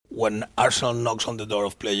when Arsenal knocks on the door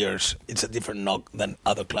of players, it's a different knock than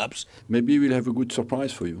other clubs. Maybe we'll have a good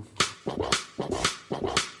surprise for you.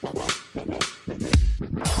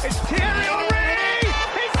 It's Thierry Henry!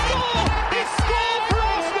 He scored! He scored for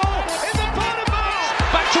Arsenal in the bottom bar!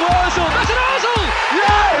 Back to Ozil! That's an Ozil!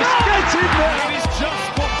 Yes! Get in there! It is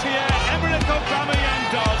just what Pierre-Emerick Aubameyang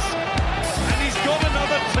does. And he's got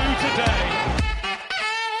another 2 today.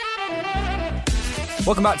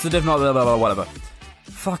 Welcome back to the Div Night, whatever.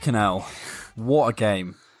 Fucking hell. What a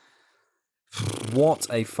game. What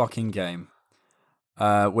a fucking game.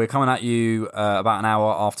 We're coming at you about an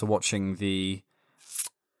hour after watching the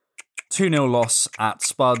 2-0 loss at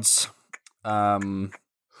Spuds. Here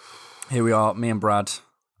we are, me and Brad.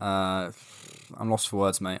 I'm lost for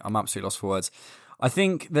words, mate. I'm absolutely lost for words. I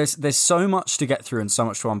think there's so much to get through and so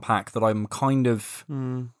much to unpack that I'm kind of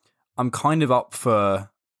up for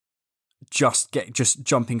just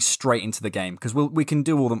jumping straight into the game, because we can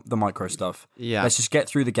do all the micro stuff. Yeah, let's just get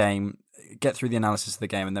through the game, get through the analysis of the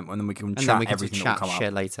game, and then we can chat everything that will come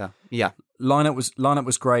up later. Yeah, lineup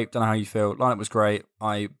was great. Don't know how you feel. Lineup was great.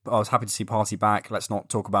 I was happy to see Partey back. Let's not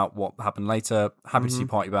talk about what happened later. Happy to see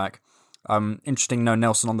Partey back. Interesting. No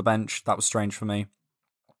Nelson on the bench. That was strange for me.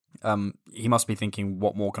 He must be thinking,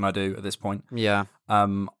 what more can I do at this point? Yeah.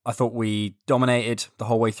 I thought we dominated the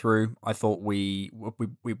whole way through. I thought we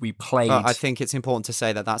played. But I think it's important to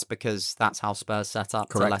say that that's because that's how Spurs set up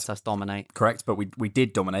to let us dominate. Correct, but we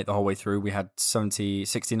did dominate the whole way through. We had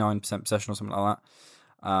 69% possession or something like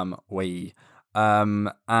that.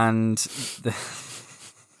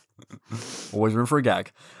 Always room for a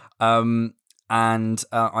gag.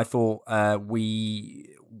 I thought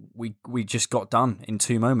we just got done in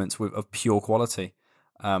 2 moments of pure quality.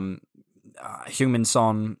 Heung-min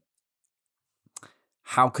Son,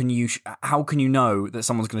 how can you know that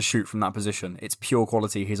someone's going to shoot from that position? It's pure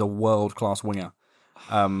quality. He's a world-class winger.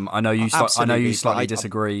 I know you slightly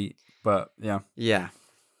disagree, but yeah. Yeah.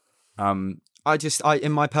 In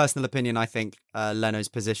my personal opinion, I think Leno's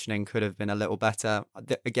positioning could have been a little better.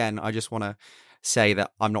 Again, I just want to say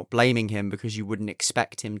that I'm not blaming him, because you wouldn't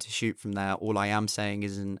expect him to shoot from there. All I am saying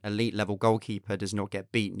is an elite level goalkeeper does not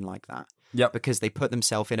get beaten like that. Yep. Because they put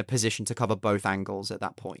themselves in a position to cover both angles at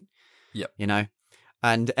that point. Yep. You know?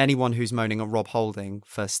 And anyone who's moaning at Rob Holding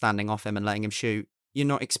for standing off him and letting him shoot, you're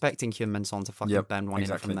not expecting Heung-min Son to fucking bend one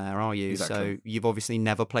in from there, are you? Exactly. So you've obviously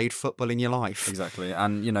never played football in your life. Exactly.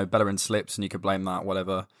 And, Bellerin slips and you could blame that,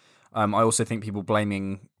 whatever. I also think people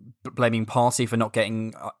blaming Partey for not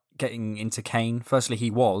getting into Kane. Firstly,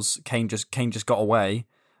 Kane just got away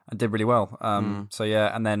and did really well. So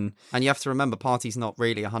yeah, and you have to remember, Partey's not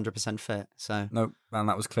really 100% fit. So no, and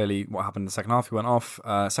that was clearly what happened in the second half. He went off.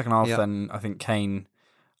 Second half, then I think Kane.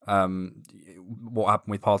 What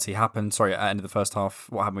happened with Partey happened. Sorry, at the end of the first half,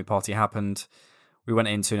 what happened with Partey happened. We went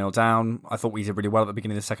in 2-0 down. I thought we did really well at the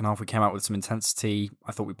beginning of the second half. We came out with some intensity.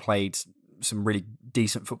 I thought we played some really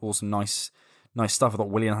decent football, some nice stuff. I thought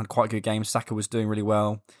Willian had quite a good game. Saka was doing really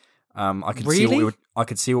well. I could see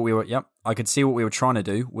what we were trying to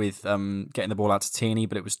do with getting the ball out to Tierney,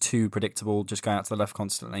 but it was too predictable, just going out to the left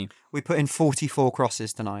constantly. We put in 44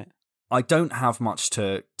 crosses tonight. I don't have much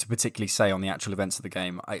to particularly say on the actual events of the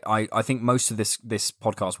game. I think most of this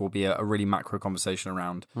podcast will be a really macro conversation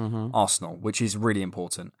around Arsenal, which is really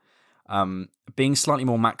important. Being slightly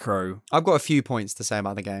more macro... I've got a few points to say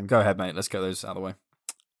about the game. Go ahead, mate. Let's get those out of the way.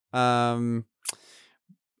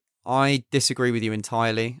 I disagree with you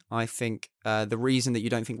entirely. I think the reason that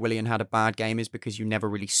you don't think Willian had a bad game is because you never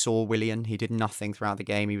really saw Willian. He did nothing throughout the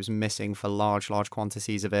game. He was missing for large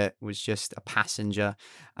quantities of it. Was just a passenger.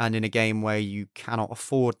 And in a game where you cannot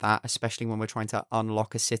afford that, especially when we're trying to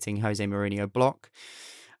unlock a sitting Jose Mourinho block,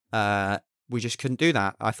 we just couldn't do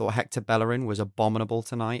that. I thought Hector Bellerin was abominable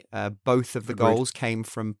tonight. Both of the goals came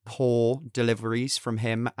from poor deliveries from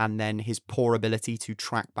him, and then his poor ability to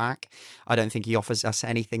track back. I don't think he offers us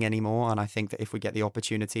anything anymore, and I think that if we get the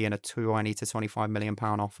opportunity and a 20 to £25 million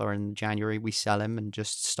offer in January, we sell him and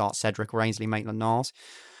just start Cedric Raisley, Maitland-Niles.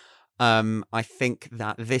 I think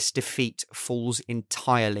that this defeat falls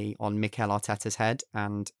entirely on Mikel Arteta's head,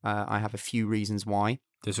 and I have a few reasons why.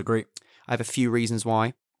 Disagree. I have a few reasons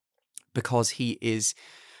why. Because he is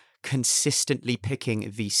consistently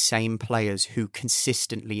picking the same players who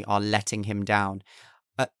consistently are letting him down.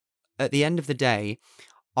 At the end of the day,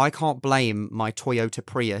 I can't blame my Toyota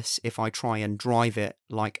Prius if I try and drive it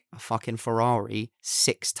like a fucking Ferrari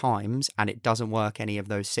 6 times and it doesn't work any of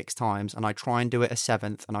those 6 times, and I try and do it a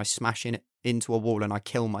 7th and I smash it into a wall and I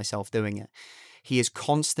kill myself doing it. He is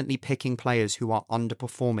constantly picking players who are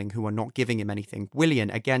underperforming, who are not giving him anything. Willian,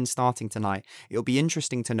 again, starting tonight. It'll be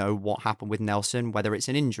interesting to know what happened with Nelson, whether it's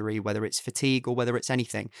an injury, whether it's fatigue, or whether it's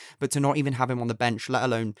anything. But to not even have him on the bench, let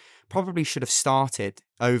alone probably should have started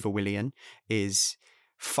over Willian, is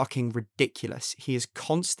fucking ridiculous. He is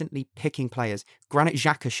constantly picking players. Granit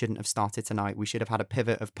Xhaka shouldn't have started tonight. We should have had a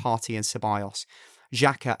pivot of Partey and Ceballos.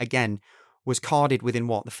 Xhaka, again, was carded within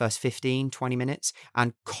the first 15, 20 minutes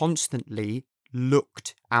and constantly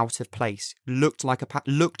looked out of place, looked like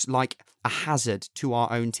a hazard to our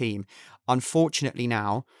own team. Unfortunately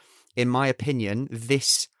now, in my opinion,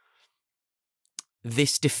 this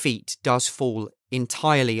defeat does fall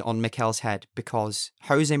entirely on Mikel's head, because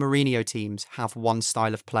Jose Mourinho teams have one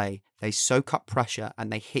style of play. They soak up pressure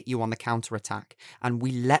and they hit you on the counter-attack. And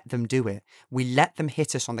we let them do it. We let them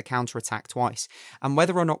hit us on the counter-attack twice. And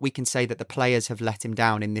whether or not we can say that the players have let him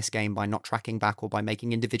down in this game by not tracking back or by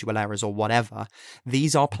making individual errors or whatever,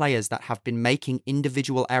 these are players that have been making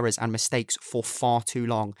individual errors and mistakes for far too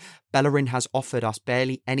long. Bellerin has offered us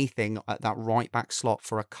barely anything at that right-back slot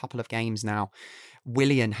for a couple of games now.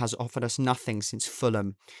 Willian has offered us nothing since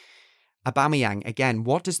Fulham. Aubameyang, again,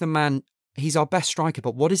 what does the man... He's our best striker,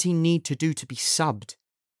 but what does he need to do to be subbed?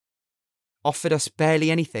 Offered us barely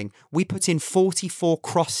anything. We put in 44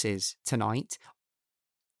 crosses tonight.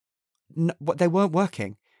 They weren't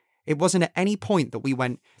working. It wasn't at any point that we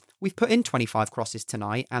went, we've put in 25 crosses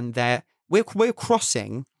tonight, and we're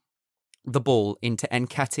crossing the ball into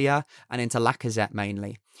Nketiah and into Lacazette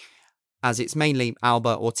mainly, as it's mainly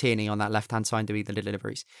Alba or Tierney on that left-hand side doing the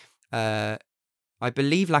deliveries. I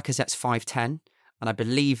believe Lacazette's 5'10", and I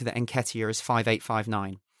believe that Nketiah is 5'8",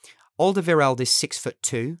 5'9". Alderweireld is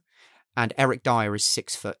 6'2", and Eric Dyer is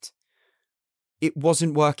 6 foot. It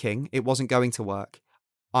wasn't working. It wasn't going to work.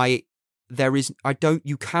 You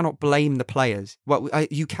cannot blame the players. Well,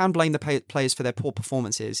 you can blame the players for their poor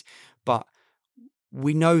performances, but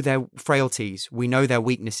we know their frailties. We know their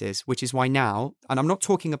weaknesses, which is why now, and I'm not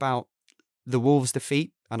talking about the Wolves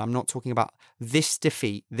defeat, and I'm not talking about this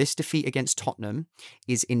defeat. This defeat against Tottenham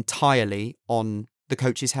is entirely on the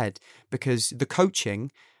coach's head, because the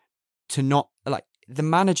coaching the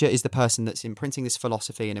manager is the person that's imprinting this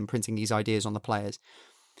philosophy and imprinting these ideas on the players.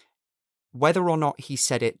 Whether or not he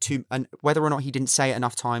said it and whether or not he didn't say it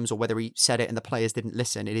enough times, or whether he said it and the players didn't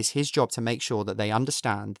listen, it is his job to make sure that they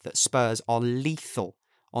understand that Spurs are lethal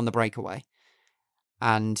on the breakaway.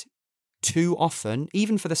 And too often,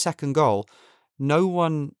 even for the second goal,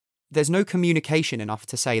 there's no communication enough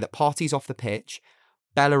to say that Partey's off the pitch,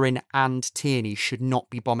 Bellerin and Tierney should not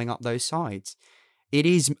be bombing up those sides. It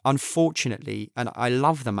is, unfortunately, and I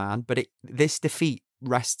love the man, but this defeat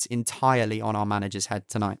rests entirely on our manager's head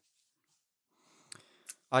tonight.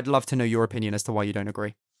 I'd love to know your opinion as to why you don't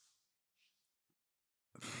agree.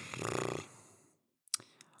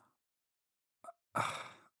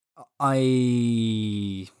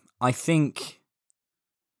 I think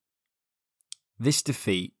this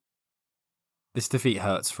defeat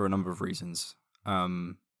hurts for a number of reasons.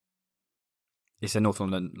 It's a North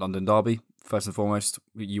London derby, first and foremost.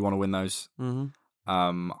 You want to win those.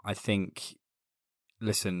 Mm-hmm. I think,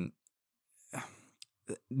 listen,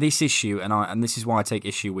 this issue, and this is why I take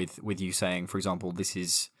issue with you saying, for example,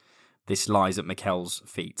 this lies at Mikel's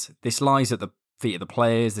feet. This lies at the feet of the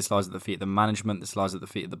players. This lies at the feet of the management. This lies at the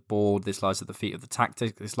feet of the board. This lies at the feet of the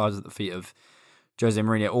tactics. This lies at the feet of Jose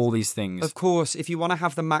Mourinho. All these things. Of course, if you want to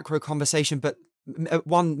have the macro conversation, but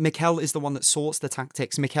Mikel is the one that sorts the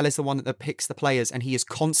tactics. Mikel is the one that picks the players, and he is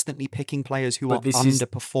constantly picking players who are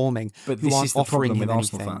underperforming. But this is the problem with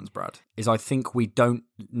Arsenal fans, Brad, is I think we don't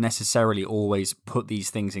necessarily always put these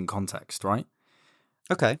things in context, right?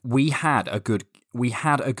 Okay. We had a good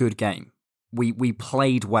game. We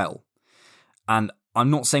played well. And I'm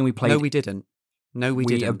not saying we played... No, we didn't. We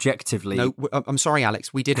didn't. Objectively... No, I'm sorry,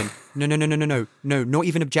 Alex. We didn't. No, not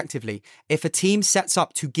even objectively. If a team sets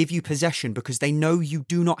up to give you possession because they know you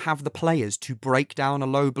do not have the players to break down a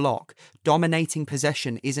low block, dominating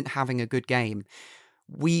possession isn't having a good game.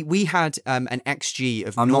 We had an XG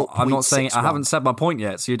of... I'm not saying... I haven't said my point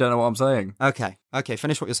yet, so you don't know what I'm saying. Okay,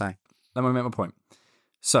 finish what you're saying. Let me make my point.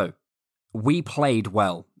 So... we played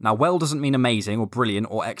well. Now, well doesn't mean amazing or brilliant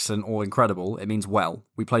or excellent or incredible. It means well.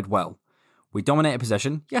 We played well. We dominated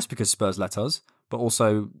possession, yes, because Spurs let us, but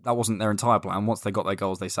also that wasn't their entire plan. Once they got their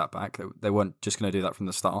goals, they sat back. They weren't just going to do that from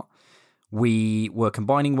the start. We were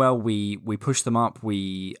combining well. We pushed them up.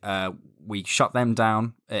 We shut them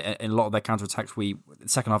down in a lot of their counter-attacks.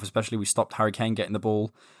 Second half especially, we stopped Harry Kane getting the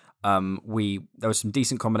ball. There were some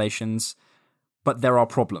decent combinations, but there are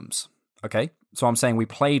problems, okay? So I'm saying we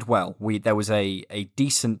played well. There was a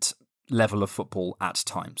decent level of football at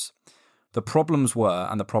times. The problems were,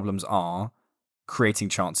 and the problems are, creating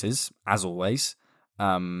chances, as always.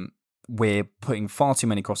 We're putting far too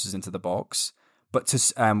many crosses into the box, but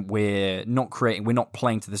we're not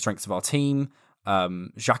playing to the strengths of our team.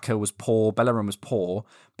 Xhaka was poor, Bellerin was poor,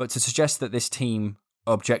 but to suggest that this team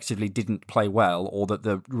objectively didn't play well, or that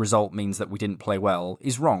the result means that we didn't play well,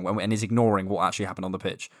 is wrong and is ignoring what actually happened on the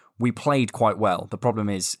pitch. We played quite well. The problem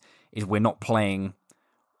is we're not playing.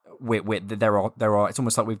 There are. It's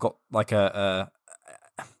almost like we've got like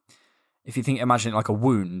if you imagine it like a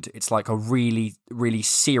wound, it's like a really, really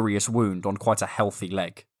serious wound on quite a healthy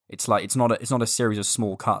leg. It's like it's not a series of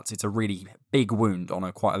small cuts. It's a really big wound on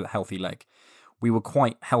quite a healthy leg. We were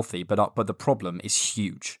quite healthy, but the problem is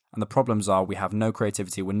huge, and the problems are we have no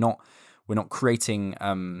creativity. We're not creating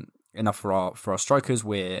enough for our strikers.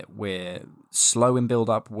 We're slow in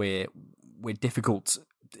build up. We're difficult.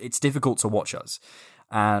 It's difficult to watch us,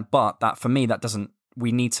 but that for me that doesn't.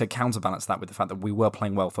 We need to counterbalance that with the fact that we were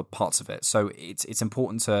playing well for parts of it. So it's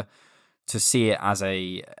important to see it as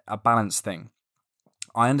a balanced thing.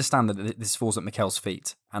 I understand that this falls at Mikel's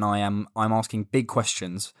feet, and I'm asking big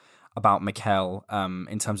questions about Mikel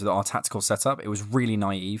in terms of our tactical setup. It was really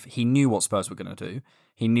naive. He knew what Spurs were going to do.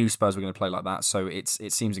 He knew Spurs were going to play like that. So it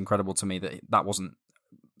seems incredible to me that wasn't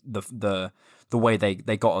the way they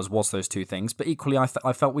got us was those two things. But equally, I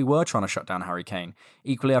felt we were trying to shut down Harry Kane.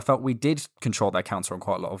 Equally, I felt we did control their counter on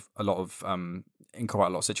quite a lot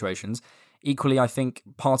of situations. Equally, I think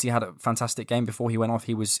Partey had a fantastic game before he went off.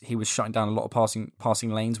 He was shutting down a lot of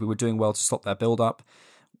passing lanes. We were doing well to stop their build up.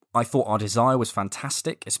 I thought our desire was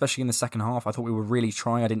fantastic, especially in the second half. I thought we were really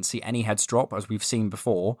trying. I didn't see any heads drop as we've seen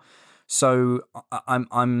before. So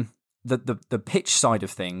I'm the pitch side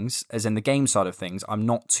of things, as in the game side of things, I'm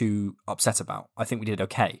not too upset about. I think we did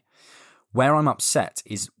okay. Where I'm upset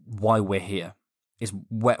is why we're here. Is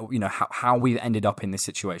where how we've ended up in this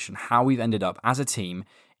situation. How we've ended up as a team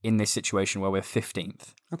in this situation where we're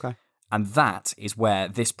 15th. Okay. And that is where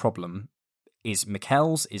this problem is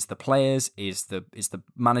Mikel's, is the players, is the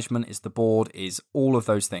management, is the board, is all of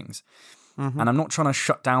those things. Mm-hmm. And I'm not trying to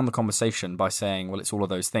shut down the conversation by saying, well, it's all of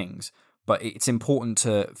those things. But it's important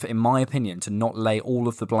in my opinion, to not lay all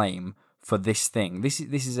of the blame for this thing. This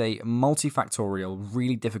is a multifactorial,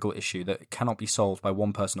 really difficult issue that cannot be solved by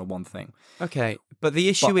one person or one thing. Okay, but the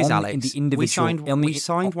issue is, Alex, we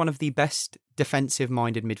signed one of the best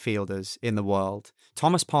defensive-minded midfielders in the world.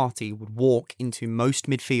 Thomas Partey would walk into most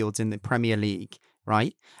midfields in the Premier League,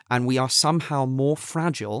 right? And we are somehow more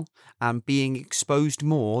fragile and being exposed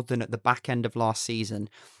more than at the back end of last season.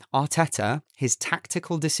 Arteta, his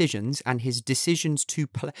tactical decisions and his decisions to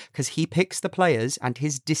play, because he picks the players, and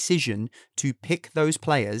his decision to pick those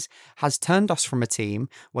players has turned us from a team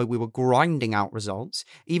where we were grinding out results,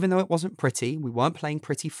 even though it wasn't pretty. We weren't playing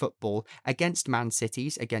pretty football against Man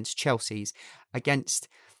Cities, against Chelsea's, against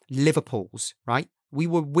Liverpool's, right? We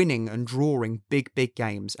were winning and drawing big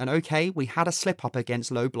games. And okay, we had a slip up against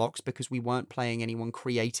low blocks because we weren't playing anyone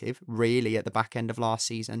creative, really, at the back end of last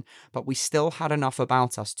season. But we still had enough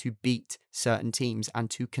about us to beat certain teams and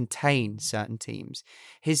to contain certain teams.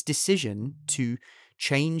 His decision to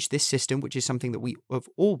change this system, which is something that we have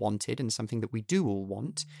all wanted and something that we do all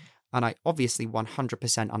want, and I obviously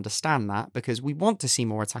 100% understand that because we want to see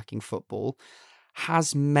more attacking football,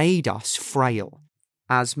 has made us frail.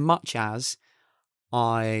 As much as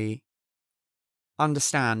I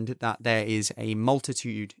understand that there is a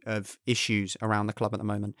multitude of issues around the club at the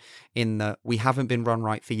moment, in that we haven't been run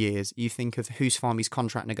right for years. You think of Husfami's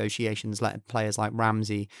contract negotiations, let players like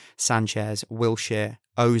Ramsey, Sanchez, Wilshere,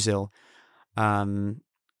 Ozil,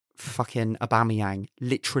 fucking Aubameyang,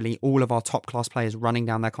 literally all of our top class players running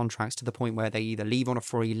down their contracts to the point where they either leave on a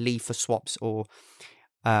free, leave for swaps, or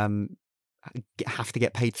have to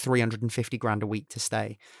get paid 350 grand a week to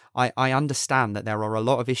stay. I understand that there are a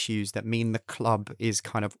lot of issues that mean the club is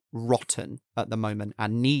kind of rotten at the moment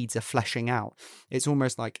and needs a fleshing out. It's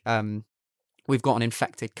almost like we've got an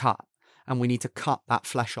infected cut and we need to cut that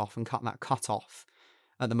flesh off and cut that cut off.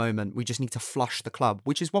 At the moment, we just need to flush the club,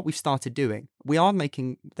 which is what we've started doing.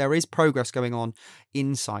 There is progress going on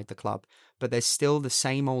inside the club, but there's still the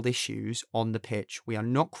same old issues on the pitch. We are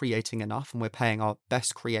not creating enough, and we're paying our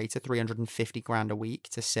best creator 350 grand a week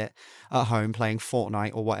to sit at home playing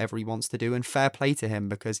Fortnite or whatever he wants to do. And fair play to him,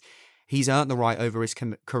 because he's earned the right over his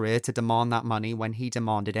career to demand that money when he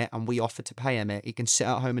demanded it, and we offered to pay him it. He can sit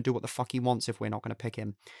at home and do what the fuck he wants if we're not going to pick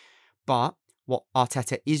him. But what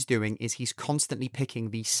Arteta is doing is he's constantly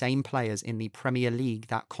picking the same players in the Premier League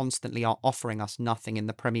that constantly are offering us nothing in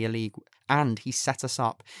the Premier League. And he set us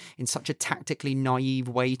up in such a tactically naive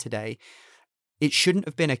way today. It shouldn't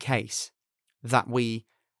have been a case that we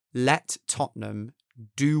let Tottenham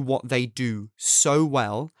do what they do so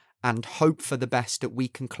well and hope for the best that we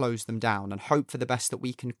can close them down and hope for the best that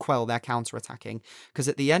we can quell their counter-attacking. Because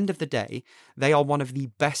at the end of the day, they are one of the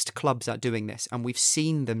best clubs at doing this, and we've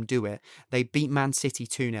seen them do it. They beat Man City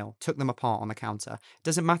 2-0, took them apart on the counter.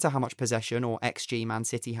 Doesn't matter how much possession or XG Man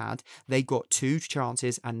City had, they got 2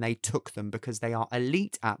 chances and they took them because they are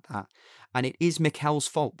elite at that. And it is Mikel's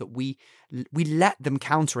fault that we let them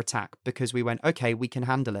counter-attack because we went, okay, we can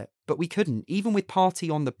handle it. But we couldn't. Even with Partey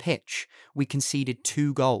on the pitch, we conceded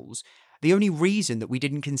 2 goals. The only reason that we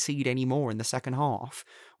didn't concede any more in the second half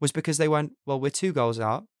was because they went, well, we're 2 goals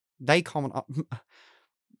out. They can't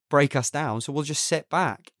break us down, so we'll just sit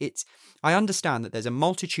back. I understand that there's a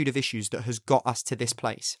multitude of issues that has got us to this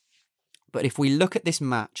place. But if we look at this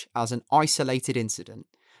match as an isolated incident,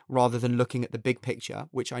 rather than looking at the big picture,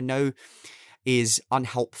 which I know is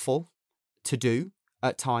unhelpful to do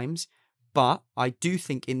at times. But I do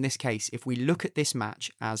think in this case, if we look at this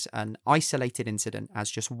match as an isolated incident,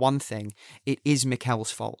 as just one thing, it is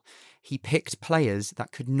Mikel's fault. He picked players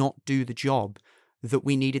that could not do the job that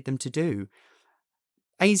we needed them to do.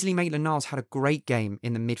 Ainsley Maitland-Niles had a great game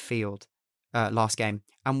in the midfield last game,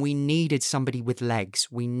 and we needed somebody with legs.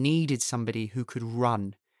 We needed somebody who could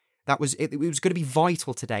run. It was going to be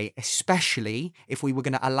vital today, especially if we were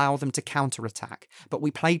going to allow them to counter-attack. But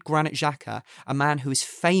we played Granit Xhaka, a man who is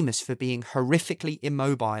famous for being horrifically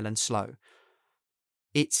immobile and slow.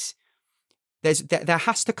 There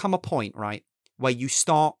has to come a point, right, where you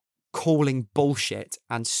start calling bullshit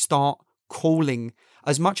and start calling,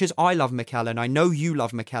 as much as I love Mikel and I know you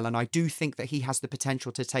love Mikel and I do think that he has the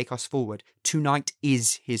potential to take us forward, tonight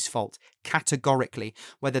is his fault, categorically.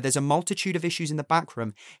 Whether there's a multitude of issues in the back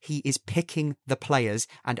room, he is picking the players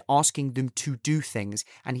and asking them to do things.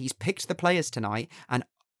 And he's picked the players tonight and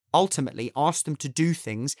ultimately asked them to do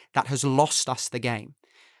things that has lost us the game.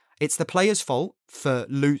 It's the players' fault for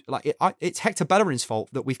it's Hector Bellerin's fault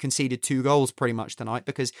that we've conceded 2 goals pretty much tonight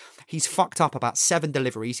because he's fucked up about 7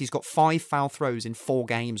 deliveries. He's got 5 foul throws in 4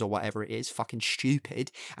 games or whatever it is. Fucking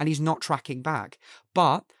stupid. And he's not tracking back.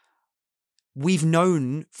 But we've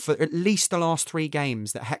known for at least the last 3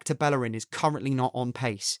 games that Hector Bellerin is currently not on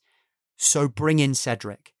pace. So bring in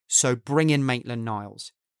Cedric. So bring in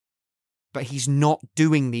Maitland-Niles. But he's not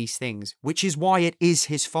doing these things, which is why it is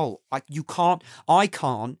his fault. I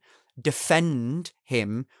can't defend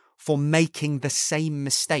him for making the same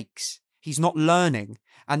mistakes. He's not learning.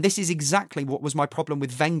 And this is exactly what was my problem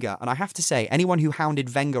with Wenger. And I have to say, anyone who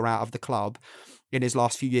hounded Wenger out of the club in his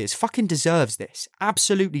last few years fucking deserves this.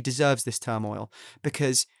 Absolutely deserves this turmoil.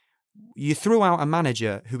 Because you threw out a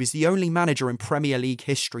manager who is the only manager in Premier League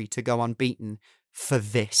history to go unbeaten for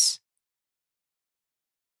this.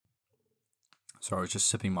 Sorry, I was just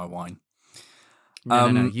sipping my wine. No.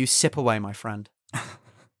 You sip away, my friend.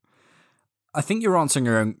 I think you're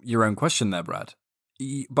answering your own question there, Brad.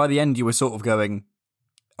 By the end, you were sort of going,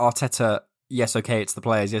 Arteta, yes, okay, it's the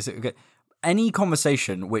players, yes, okay. Any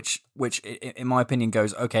conversation which, in my opinion,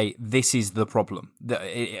 goes, okay, this is the problem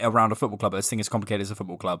around a football club, this thing is complicated as a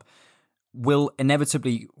football club, will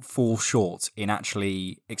inevitably fall short in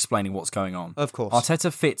actually explaining what's going on. Of course.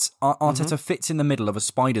 Arteta fits in the middle of a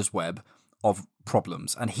spider's web of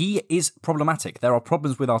problems, and he is problematic. There are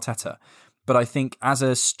problems with Arteta, but I think as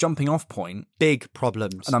a jumping off point, big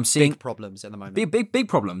problems, and I'm seeing big problems at the moment, big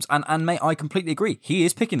problems, and mate, I completely agree. He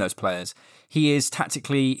is picking those players. He is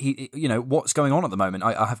tactically, what's going on at the moment.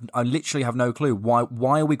 I literally have no clue.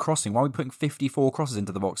 Why are we crossing? Why are we putting 54 crosses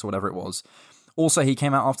into the box or whatever it was? Also, he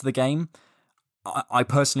came out after the game. I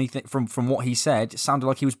personally think from what he said, it sounded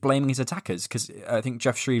like he was blaming his attackers, because I think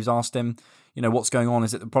Jeff Shreves asked him, what's going on?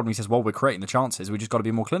 Is it the problem? He says, well, we're creating the chances. We just got to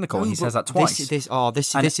be more clinical. And he says that twice. This is the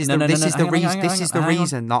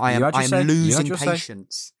reason that I am losing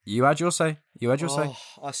patience. You had your say.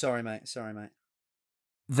 Oh, sorry, mate. So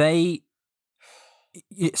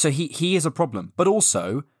he is a problem, but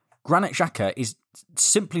also Granit Xhaka is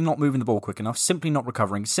simply not moving the ball quick enough, simply not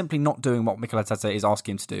recovering, simply not doing what Mikel Arteta is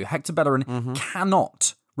asking him to do. Hector Bellerin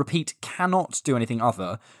cannot do anything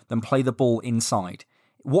other than play the ball inside.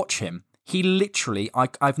 Watch him. He literally,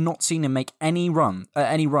 I've not seen him make any runs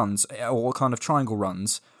or kind of triangle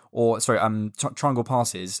runs triangle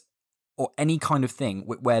passes or any kind of thing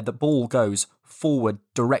where the ball goes forward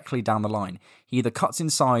directly down the line. He either cuts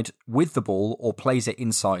inside with the ball or plays it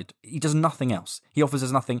inside. He does nothing else. He offers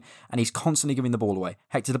us nothing, and he's constantly giving the ball away.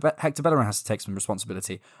 Hector Bellerin has to take some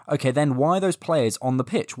responsibility. Okay, then why are those players on the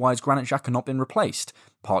pitch? Why has Granit Xhaka not been replaced?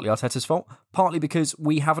 Partly Arteta's fault, partly because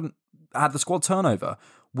we haven't had the squad turnover.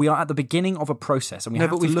 We are at the beginning of a process, and we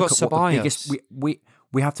have to look at what the biggest. We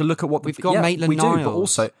have to look at what we've got.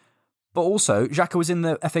 Maitland-Niles. But also, Xhaka was in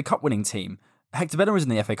the FA Cup winning team. Hector Bellerin is in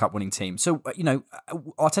the FA Cup winning team. So,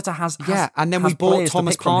 Arteta has and then we has bought players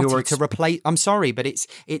Thomas to pick from who Partey to replace. I'm sorry, but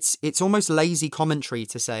it's almost lazy commentary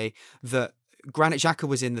to say that Granit Xhaka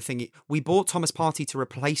was in the thing. We bought Thomas Partey to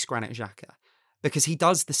replace Granit Xhaka because he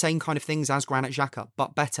does the same kind of things as Granit Xhaka,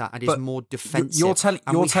 but better and is more defensive. You're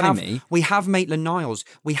telling me we have Maitland-Niles,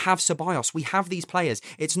 we have Ceballos, we have these players.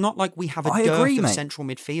 It's not like we have a dearth of central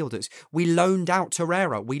midfielders. We loaned out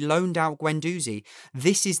Torreira, we loaned out Guendouzi.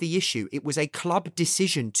 This is the issue. It was a club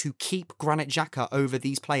decision to keep Granit Xhaka over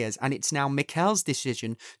these players, and it's now Mikel's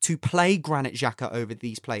decision to play Granit Xhaka over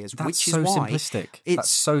these players. That's which is why simplistic. That's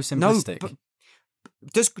so simplistic. No,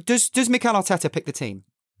 does Mikel Arteta pick the team?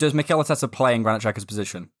 Does Mikel Arteta play in Granit Xhaka's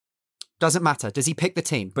position? Doesn't matter. Does he pick the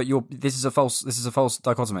team? But this is a false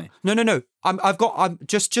dichotomy. No.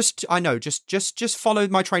 Just follow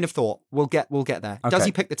my train of thought. We'll get there. Okay. Does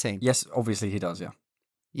he pick the team? Yes, obviously he does, yeah.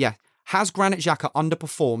 Yeah. Has Granit Xhaka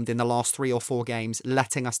underperformed in the last 3 or 4 games,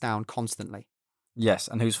 letting us down constantly? Yes,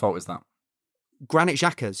 and whose fault is that? Granit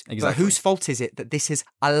Xhaka's. Exactly. But whose fault is it that this is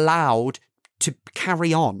allowed to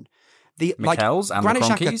carry on? Mikel's and Granit the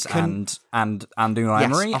Kroenkes and Unai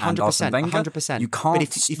Emery and Arsene Wenger. 100%. You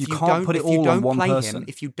can't put it all on one person.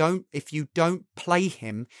 If you don't play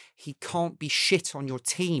him, he can't be shit on your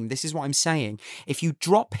team. This is what I'm saying. If you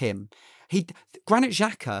drop him, Granit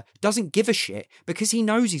Xhaka doesn't give a shit because he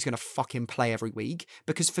knows he's going to fucking play every week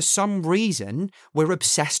because for some reason we're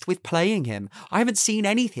obsessed with playing him. I haven't seen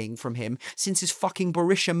anything from him since his fucking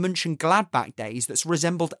Borussia Mönchengladbach days that's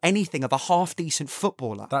resembled anything of a half-decent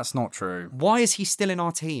footballer. That's not true. Why is he still in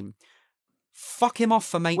our team? Fuck him off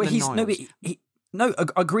for Maitland-Niles. No,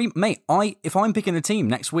 agree, mate. If I'm picking a team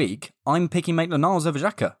next week, I'm picking Maitland-Niles over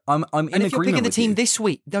Xhaka. I'm in agreement with you. And if you're picking the team this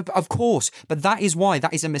week, of course. But that is why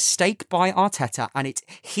that is a mistake by Arteta, and it's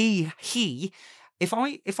he. If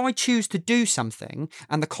I choose to do something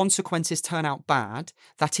and the consequences turn out bad,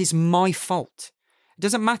 that is my fault. It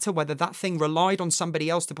doesn't matter whether that thing relied on somebody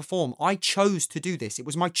else to perform. I chose to do this. It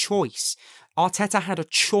was my choice. Arteta had a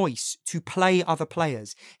choice to play other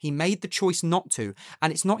players. He made the choice not to,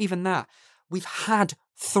 and it's not even that. We've had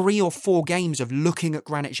 3 or 4 games of looking at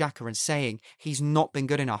Granit Xhaka and saying he's not been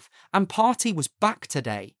good enough. And Partey was back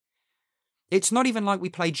today. It's not even like we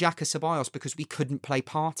played Xhaka Ceballos because we couldn't play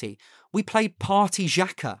Partey. We played Partey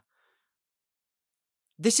Xhaka.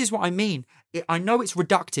 This is what I mean. I know it's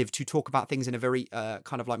reductive to talk about things in a very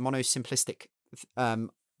kind of like mono-simplistic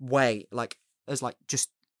way, like as like just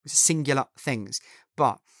singular things.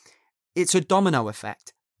 But it's a domino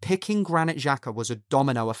effect. Picking Granit Xhaka was a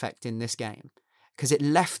domino effect in this game because it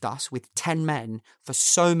left us with 10 men for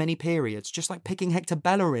so many periods, just like picking Hector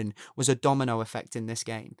Bellerin was a domino effect in this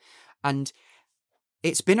game. And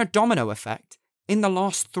it's been a domino effect in the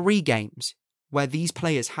last 3 games where these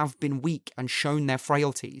players have been weak and shown their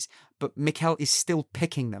frailties, but Mikel is still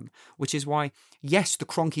picking them, which is why, yes, the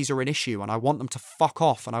Kroenkes are an issue and I want them to fuck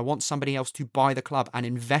off and I want somebody else to buy the club and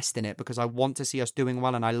invest in it because I want to see us doing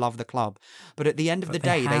well and I love the club. But at the end of the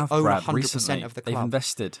day, they own 100% of the club. They've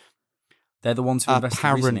invested. They're the ones who invested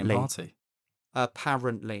recently in Partey.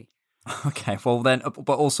 Apparently. Okay, well then,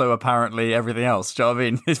 but also apparently everything else. Do you know what I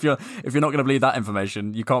mean? If you're not going to believe that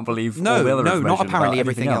information, you can't believe all the other information. No, not apparently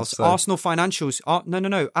everything else. So. Arsenal financials are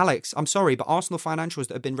no, Alex. I'm sorry, but Arsenal financials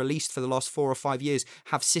that have been released for the last 4 or 5 years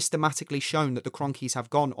have systematically shown that the Kroenkes have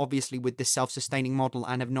gone, obviously, with this self-sustaining model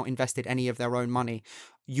and have not invested any of their own money.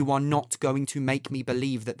 You are not going to make me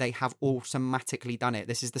believe that they have automatically done it.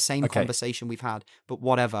 This is the same conversation we've had, but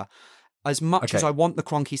whatever. As much as I want the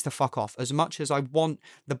Kroenkes to fuck off, as much as I want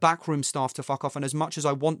the backroom staff to fuck off, and as much as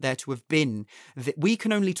I want there to have been, we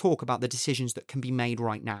can only talk about the decisions that can be made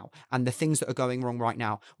right now and the things that are going wrong right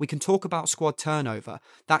now. We can talk about squad turnover.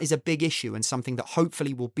 That is a big issue and something that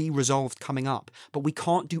hopefully will be resolved coming up, but we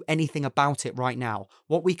can't do anything about it right now.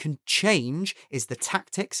 What we can change is the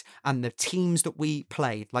tactics and the teams that we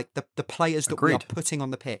play, like the players that we are putting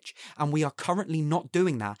on the pitch. And we are currently not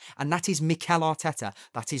doing that. And that is Mikel Arteta.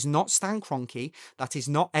 That is not Stan Kroenke, that is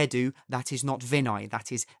not Edu, that is not Vinay,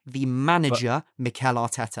 that is the manager, Mikel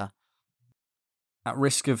Arteta. At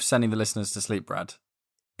risk of sending the listeners to sleep, Brad,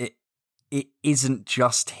 it isn't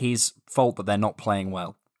just his fault that they're not playing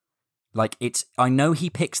well. Like, I know he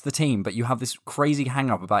picks the team, but you have this crazy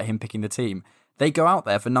hang-up about him picking the team. They go out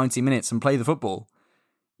there for 90 minutes and play the football.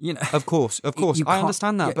 You know, of course, I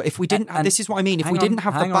understand that. But if we didn't, this is what I mean. If we didn't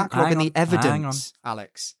have the backlog and the evidence,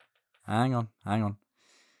 Alex, hang on.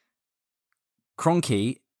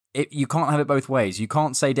 Kroenke, you can't have it both ways. You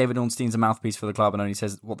can't say David Ornstein's a mouthpiece for the club and only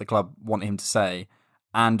says what the club want him to say,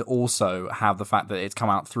 and also have the fact that it's come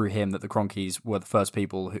out through him that the Kroenkes were the first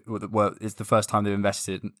people it's the first time they've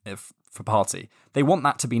invested for Partey. They want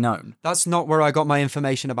that to be known. That's not where I got my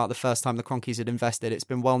information about the first time the Kroenkes had invested. It's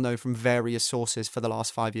been well known from various sources for the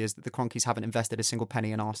last 5 years that the Kroenkes haven't invested a single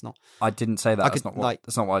penny in Arsenal. I didn't say that. That's not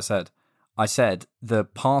what I said. I said the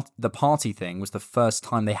Partey thing was the first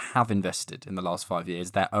time they have invested in the last 5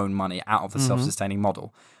 years their own money out of the self-sustaining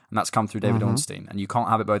model. And that's come through David Ornstein. And you can't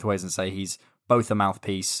have it both ways and say he's both a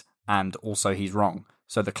mouthpiece and also he's wrong.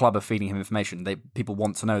 So the club are feeding him information. People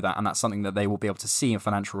want to know that, and that's something that they will be able to see in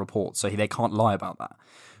financial reports. So they can't lie about that.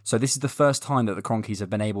 So this is the first time that the Kroenkes have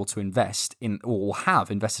been able to invest in, or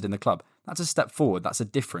have invested in the club. That's a step forward. That's a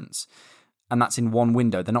difference. And that's in one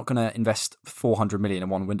window. They're not going to invest 400 million in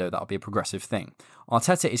one window. That'll be a progressive thing.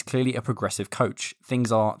 Arteta is clearly a progressive coach.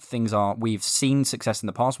 Things are. We've seen success in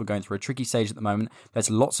the past. We're going through a tricky stage at the moment. There's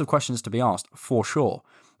lots of questions to be asked, for sure.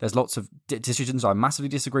 There's lots of decisions I massively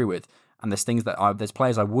disagree with, and there's things that there's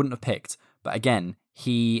players I wouldn't have picked. But again,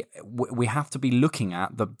 we have to be looking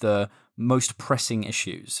at the most pressing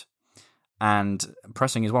issues, and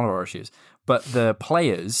pressing is one of our issues. But the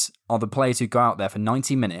players are the players who go out there for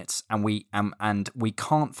 90 minutes, and we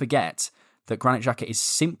can't forget that Granit Xhaka is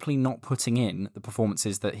simply not putting in the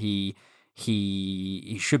performances that he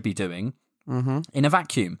should be doing in a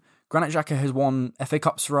vacuum. Granit Xhaka has won FA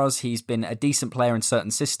Cups for us. He's been a decent player in certain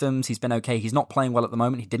systems. He's been okay. He's not playing well at the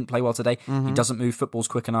moment. He didn't play well today. He doesn't move footballs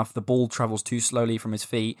quick enough. The ball travels too slowly from his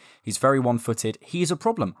feet. He's very one-footed. He is a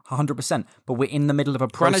problem, 100%. But we're in the middle of a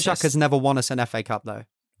process. Granit Xhaka's never won us an FA Cup, though.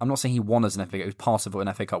 I'm not saying he won as an FA Cup. He was part of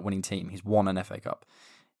an FA Cup winning team. He's won an FA Cup.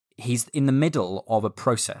 He's in the middle of a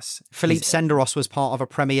process. Philippe Senderos was part of a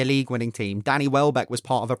Premier League winning team. Danny Welbeck was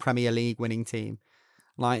part of a Premier League winning team.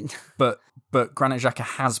 But Granit Xhaka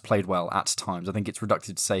has played well at times. I think it's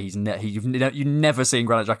reductive to say you've never seen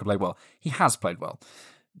Granit Xhaka play well. He has played well.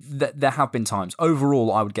 There have been times.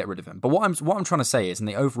 Overall, I would get rid of him. But what I'm trying to say is, and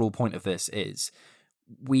the overall point of this is,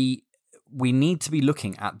 we need to be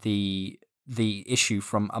looking at the issue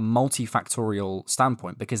from a multifactorial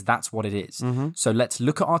standpoint, because that's what it is. So let's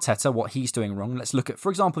look at Arteta, what he's doing wrong. Let's look at,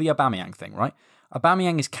 for example, the Aubameyang thing, right?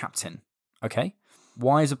 Aubameyang is captain, okay?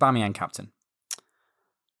 Why is Aubameyang captain?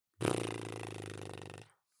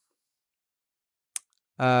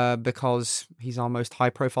 Because he's our most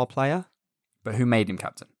high-profile player. But who made him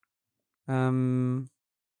captain?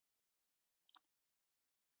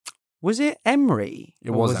 Was it Emery?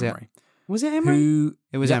 It was Emery. Was it Emery?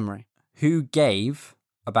 It was Emery. Who gave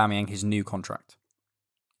Aubameyang his new contract?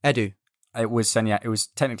 Edu. It was Sanyahi. It was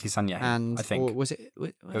technically Sanyahi, and I think. Or was it?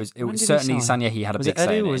 It was certainly Sanyahi had a big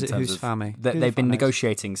say in it. Was it Husfami? They've been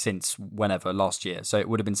negotiating since whenever last year, so it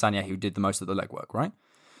would have been Sanyahi who did the most of the legwork, right?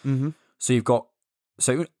 So you've got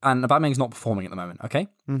and Aubameyang's not performing at the moment, okay?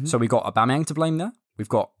 So we've got Aubameyang to blame there. We've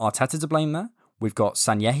got Arteta to blame there. We've got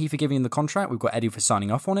Sanyahi for giving him the contract. We've got Edu for signing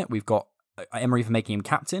off on it. We've got Emery for making him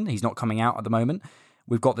captain. He's not coming out at the moment.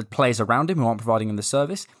 We've got the players around him who aren't providing him the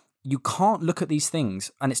service. You can't look at these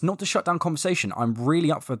things, and it's not to shut down conversation. I'm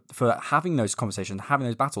really up for having those conversations, having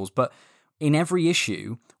those battles, but in every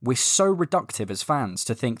issue, we're so reductive as fans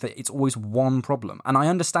to think that it's always one problem. And I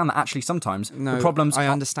understand that actually sometimes the problems...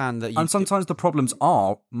 understand that... sometimes the problems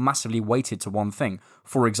are massively weighted to one thing.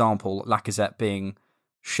 For example, Lacazette being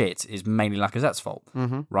shit is mainly Lacazette's fault,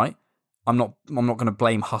 right? I'm not going to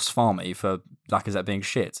blame Husfami for Lacazette being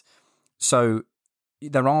shit. So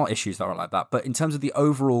there are issues that are like that. But in terms of the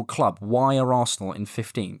overall club, why are Arsenal in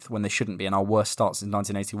 15th when they shouldn't be, and our worst start since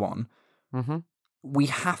 1981? We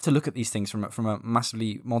have to look at these things from a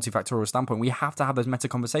massively multifactorial standpoint. We have to have those meta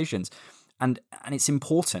conversations, and it's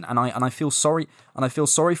important. And I feel sorry, for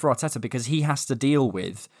Arteta, because he has to deal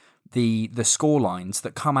with the score lines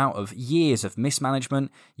that come out of years of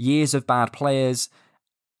mismanagement, years of bad players,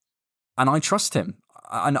 and I trust him.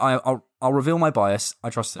 And I'll reveal my bias. I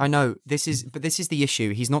trust him. I know this is the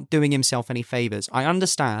issue. He's not doing himself any favors. I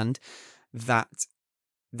understand that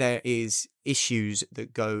there is issues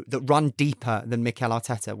that run deeper than Mikel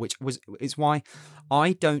Arteta, which is why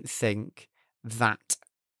I don't think that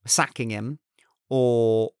sacking him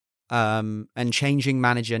or and changing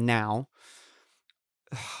manager now.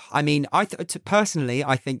 I mean, personally,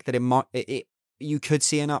 I think that you could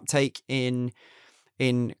see an uptake in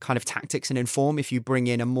kind of tactics and in form if you bring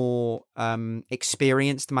in a more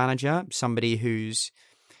experienced manager, somebody who's,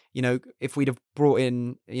 if we'd have brought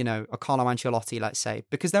in, a Carlo Ancelotti, let's say,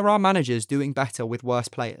 because there are managers doing better with worse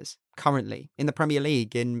players currently in the Premier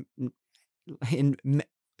League, in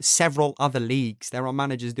several other leagues, there are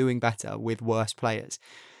managers doing better with worse players.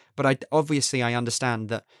 But I understand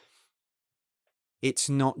that it's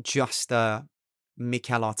not just a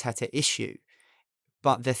Mikel Arteta issue.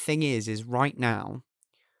 But the thing is right now,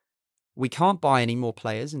 we can't buy any more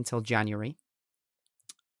players until January.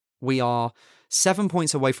 We are 7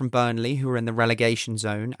 points away from Burnley, who are in the relegation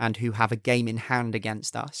zone and who have a game in hand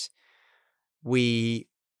against us. We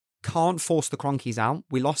can't force the Cronkies out.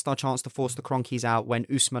 We lost our chance to force the Cronkies out when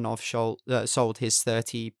Usmanov sold his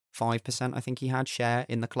 35%, I think he had, share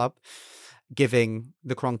in the club, giving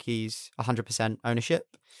the Cronkies 100%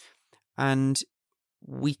 ownership. And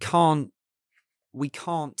we can't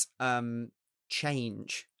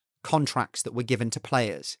change contracts that were given to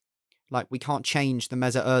players. Like, we can't change the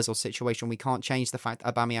Mesut Ozil situation. We can't change the fact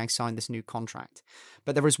that Aubameyang signed this new contract.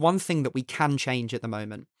 But there is one thing that we can change at the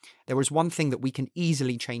moment. There is one thing that we can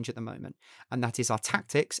easily change at the moment, and that is our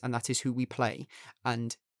tactics, and that is who we play.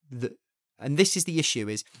 And this is the issue,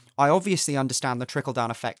 is I obviously understand the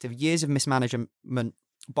trickle-down effect of years of mismanagement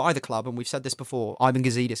by the club, and we've said this before. Ivan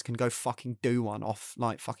Gazidis can go fucking do one off,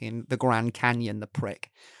 like, fucking the Grand Canyon, the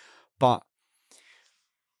prick. But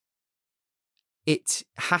it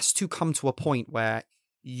has to come to a point where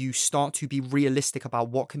you start to be realistic about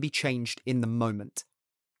what can be changed in the moment.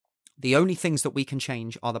 The only things that we can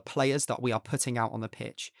change are the players that we are putting out on the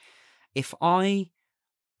pitch. If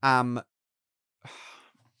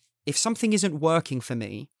something isn't working for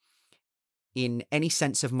me in any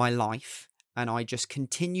sense of my life, and I just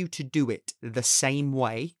continue to do it the same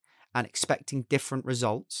way and expecting different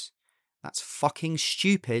results, that's fucking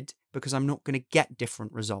stupid, because I'm not going to get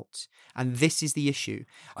different results. And this is the issue.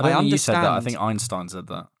 I don't think you said that. I think Einstein said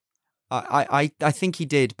that. I think he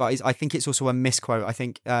did, but I think it's also a misquote. I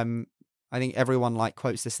think everyone like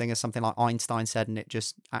quotes this thing as something like Einstein said, and it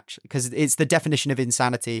just actually, because it's the definition of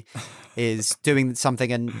insanity is doing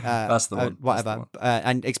something and that's the one. Whatever,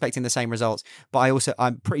 and expecting the same results. But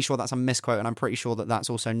I'm pretty sure that's a misquote, and I'm pretty sure that that's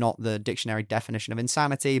also not the dictionary definition of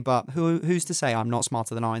insanity. But who's to say I'm not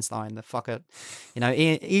smarter than Einstein? The fucker,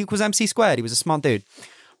 E equals MC squared. He was a smart dude.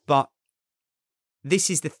 But this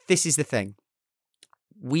is the thing.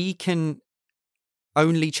 We can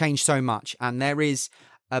only change so much, and there is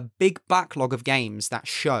a big backlog of games that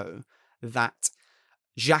show that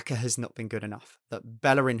Xhaka has not been good enough, that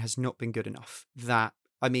Bellerin has not been good enough. That's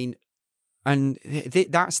the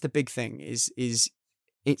big thing. Is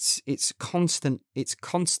it's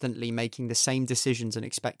constantly making the same decisions and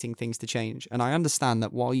expecting things to change. And I understand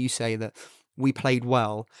that while you say that we played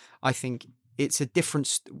well, I think it's a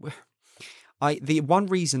difference. The one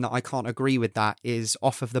reason that I can't agree with that is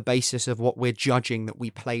off of the basis of what we're judging that we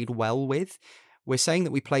played well with. We're saying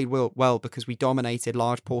that we played well because we dominated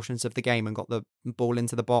large portions of the game and got the ball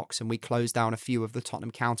into the box, and we closed down a few of the Tottenham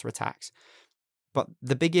counter-attacks. But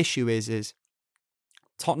the big issue is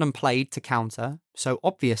Tottenham played to counter, so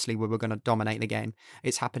obviously we were going to dominate the game.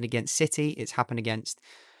 It's happened against City. It's happened against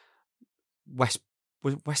West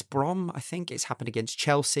Brom, I think. It's happened against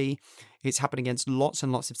Chelsea. It's happened against lots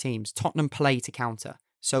and lots of teams. Tottenham play to counter.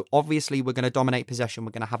 So obviously we're going to dominate possession.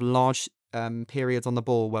 We're going to have large periods on the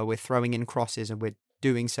ball where we're throwing in crosses and we're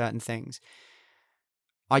doing certain things.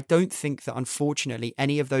 I don't think that, unfortunately,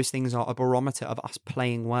 any of those things are a barometer of us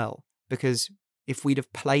playing well, because if we'd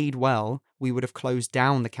have played well, we would have closed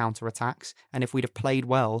down the counter-attacks, and if we'd have played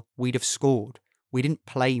well, we'd have scored. We didn't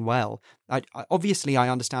play well. Obviously, I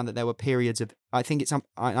understand that there were periods of, I think it's,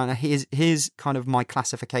 here's kind of my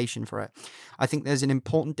classification for it. I think there's an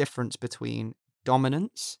important difference between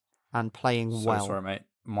dominance and playing well. Sorry, mate.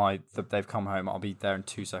 They've come home. I'll be there in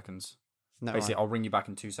 2 seconds. No, basically, I'll ring you back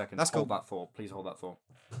in 2 seconds. That's hold cool. that thought. Please hold that thought.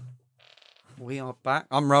 We are back.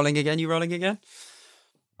 I'm rolling again. You rolling again?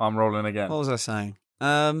 I'm rolling again. What was I saying?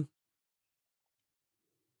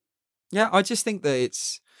 Yeah, I just think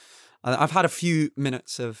that I've had a few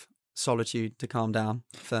minutes of solitude to calm down.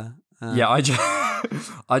 I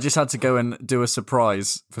just had to go and do a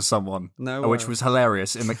surprise for someone, which was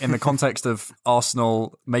hilarious in the context of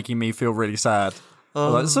Arsenal making me feel really sad.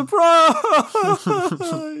 Like, surprise!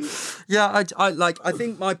 Yeah, I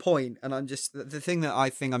think my point, and I'm just, the thing that I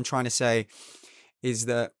think I'm trying to say is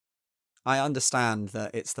that I understand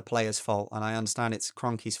that it's the player's fault, and I understand it's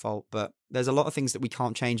Kroenke's fault, but there's a lot of things that we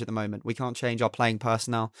can't change at the moment. We can't change our playing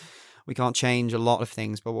personnel. We can't change a lot of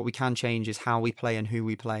things, but what we can change is how we play and who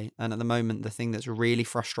we play. And at the moment, the thing that's really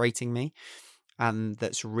frustrating me and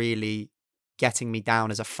that's really getting me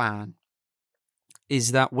down as a fan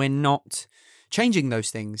is that we're not changing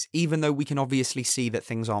those things, even though we can obviously see that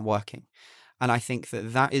things aren't working. And I think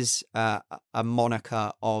that is a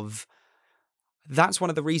moniker of, that's one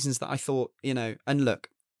of the reasons that I thought, and look,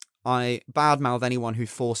 I badmouth anyone who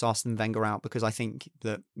forced Arsene Wenger out because I think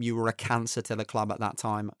that you were a cancer to the club at that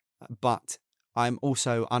time. But I'm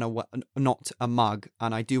also not a mug,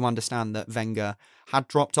 and I do understand that Wenger had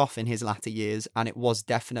dropped off in his latter years, and it was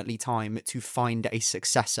definitely time to find a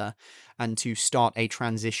successor and to start a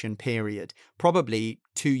transition period. Probably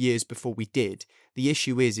 2 years before we did. The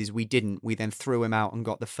issue is we didn't. We then threw him out and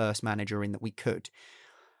got the first manager in that we could.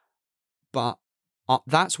 But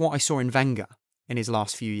that's what I saw in Wenger in his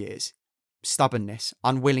last few years. Stubbornness,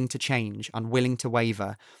 unwilling to change, unwilling to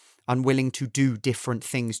waver, unwilling to do different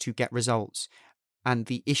things to get results. And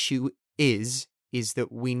the issue is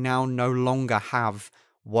that we now no longer have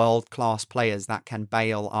world-class players that can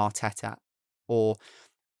bail Arteta or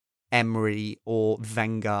Emery or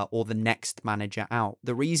Wenger or the next manager out.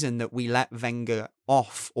 The reason that we let Wenger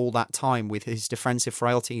off all that time with his defensive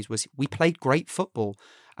frailties was we played great football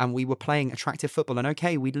and we were playing attractive football. And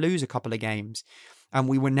okay, we'd lose a couple of games. And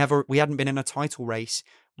we hadn't been in a title race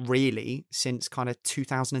really since kind of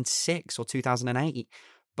 2006 or 2008.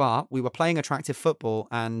 But we were playing attractive football,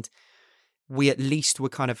 and we at least were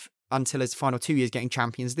kind of, until his final 2 years, getting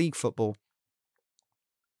Champions League football.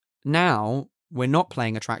 Now, we're not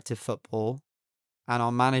playing attractive football, and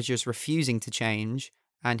our manager's refusing to change,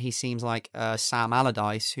 and he seems like Sam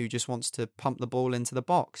Allardyce who just wants to pump the ball into the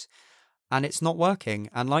box. And it's not working.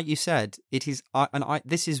 And like you said, it is.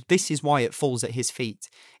 This is why it falls at his feet.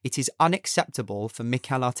 It is unacceptable for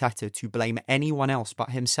Mikel Arteta to blame anyone else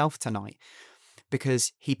but himself tonight,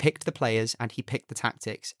 because he picked the players and he picked the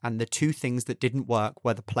tactics, and the two things that didn't work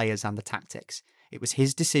were the players and the tactics. It was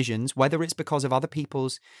his decisions, whether it's because of other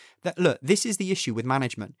people's. Look, this is the issue with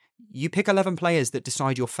management. You pick 11 players that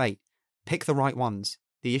decide your fate. Pick the right ones.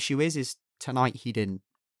 The issue is tonight he didn't.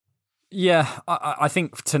 Yeah, I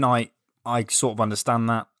think tonight. I sort of understand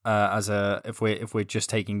that if we're just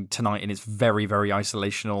taking tonight in its very, very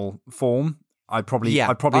isolational form. I'd probably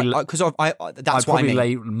that's what I mean.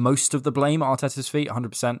 Lay most of the blame at Arteta's feet,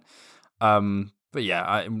 100%. But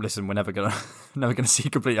yeah, listen, we're never gonna see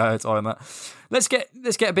complete eye to eye on that. Let's get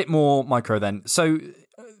a bit more micro then. So,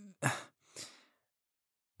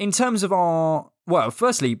 in terms of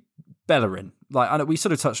firstly, Bellerin. Like, I know we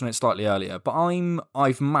sort of touched on it slightly earlier, but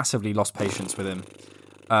I've massively lost patience with him.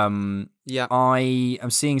 I am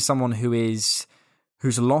seeing someone who's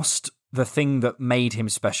lost the thing that made him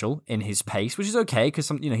special in his pace, which is okay because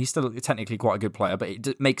he's still technically quite a good player, but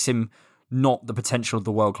it makes him not the potential of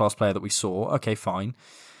the world-class player that we saw. Okay, fine.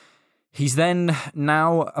 He's then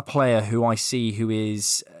now a player who I see who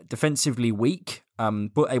is defensively weak,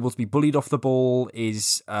 but able to be bullied off the ball,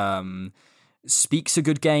 speaks a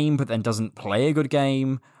good game, but then doesn't play a good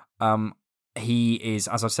game. He is,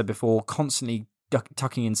 as I've said before, constantly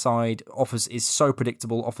tucking inside, is so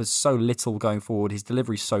predictable, offers so little going forward. His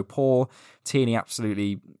delivery is so poor. Tierney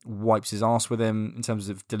absolutely wipes his ass with him in terms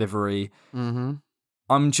of delivery. Mm-hmm.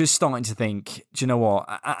 I'm just starting to think, do you know what?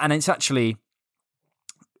 And it's actually,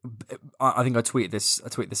 I think I tweeted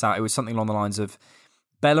this out. It was something along the lines of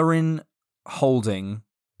Bellerin, Holding,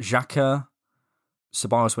 Xhaka,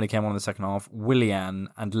 Ceballos when he came on in the second half, Willian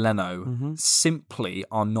and Leno simply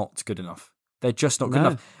are not good enough. They're just not good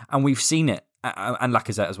enough. And we've seen it. And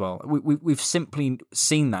Lacazette as well. We've simply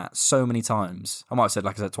seen that so many times. I might have said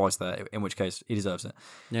Lacazette twice there, in which case he deserves it.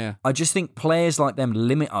 Yeah, I just think players like them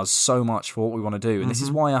limit us so much for what we want to do, and this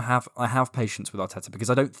is why I have patience with Arteta,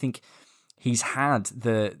 because I don't think he's had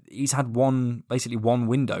one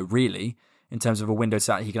window really in terms of a window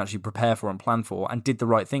that he can actually prepare for and plan for, and did the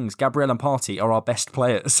right things. Gabriel and Partey are our best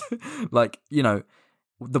players.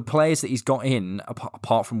 The players that he's got in,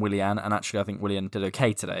 apart from Willian, and actually I think Willian did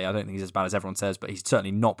okay today. I don't think he's as bad as everyone says, but he's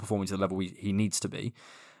certainly not performing to the level he needs to be.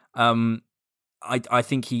 I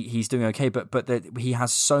think he's doing okay, but he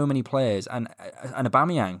has so many players, and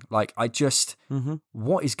Aubameyang.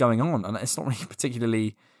 What is going on? And it's not really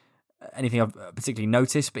particularly anything I've particularly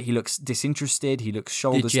noticed, but he looks disinterested. He looks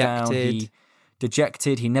shoulders down.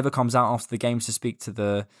 Dejected. He never comes out after the games to speak to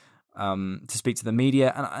the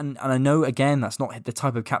media, and I know again that's not the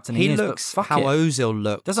type of captain he is. He looks how Ozil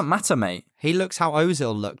looked. Doesn't matter, mate. He looks how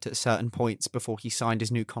Ozil looked at certain points before he signed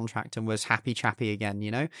his new contract and was happy chappy again,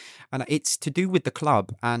 and it's to do with the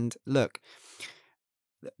club. And look,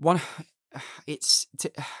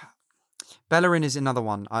 Bellerin is another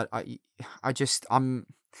one.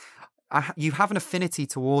 You have an affinity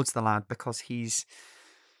towards the lad because he's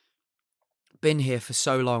been here for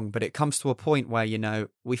so long, but it comes to a point where,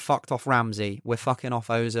 we fucked off Ramsey, we're fucking off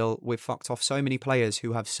Ozil, we've fucked off so many players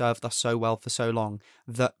who have served us so well for so long,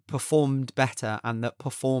 that performed better and that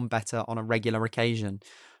perform better on a regular occasion.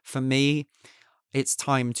 For me, it's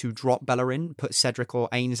time to drop Bellerin, put Cedric or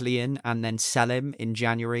Ainsley in, and then sell him in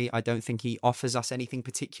January. I don't think he offers us anything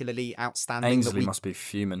particularly outstanding. Ainsley must be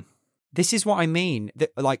fuming. This is what I mean.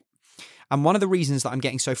 And one of the reasons that I'm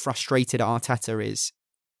getting so frustrated at Arteta is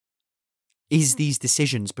these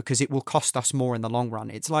decisions, because it will cost us more in the long run.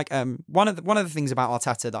 It's like one of the things about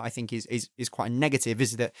Arteta that I think is quite negative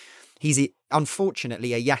is that he's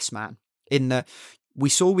unfortunately a yes man. In the we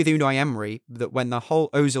saw with Unai Emery that when the whole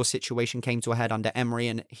Ozil situation came to a head under Emery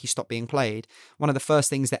and he stopped being played, one of the first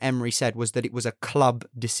things that Emery said was that it was a club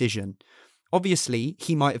decision. Obviously,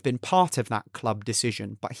 he might have been part of that club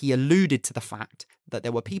decision, but he alluded to the fact that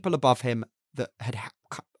there were people above him that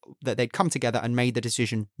they'd come together and made the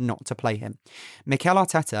decision not to play him. Mikel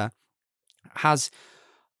Arteta has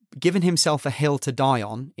given himself a hill to die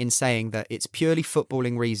on in saying that it's purely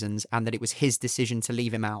footballing reasons and that it was his decision to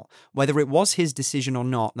leave him out. Whether it was his decision or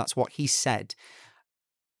not, that's what he said.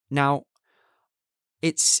 Now,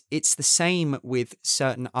 it's the same with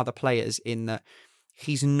certain other players in that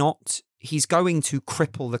he's going to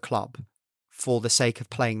cripple the club for the sake of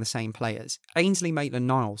playing the same players. Ainsley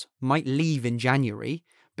Maitland-Niles might leave in January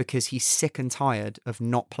because he's sick and tired of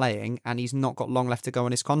not playing and he's not got long left to go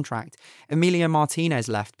on his contract. Emilio Martinez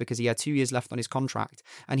left because he had 2 years left on his contract,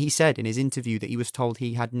 and he said in his interview that he was told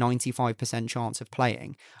he had 95% chance of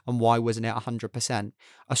playing, and why wasn't it 100%?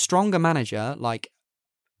 A stronger manager like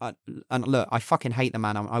and look, I fucking hate the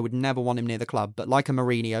man. I would never want him near the club. But like a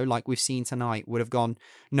Mourinho, like we've seen tonight, would have gone,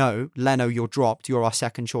 no, Leno, you're dropped. You're our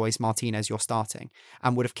second choice. Martinez, you're starting.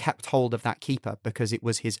 And would have kept hold of that keeper because it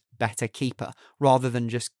was his better keeper, rather than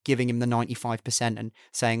just giving him the 95% and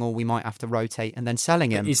saying, oh, we might have to rotate and then selling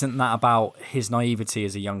him. But isn't that about his naivety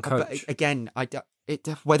as a young coach? But again,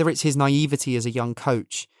 whether it's his naivety as a young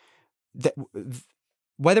coach,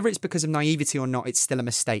 whether it's because of naivety or not, it's still a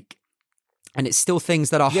mistake. And it's still things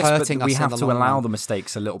that are hurting us. We have to allow the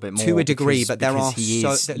mistakes a little bit more to a degree, but there are he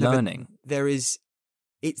is learning.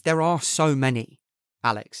 There are so many,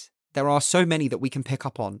 Alex. There are so many that we can pick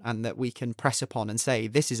up on and that we can press upon and say,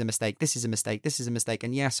 this is a mistake, this is a mistake, this is a mistake.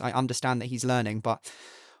 And yes, I understand that he's learning, but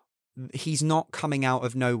he's not coming out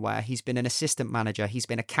of nowhere. He's been an assistant manager. He's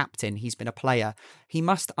been a captain. He's been a player. He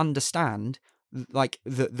must understand like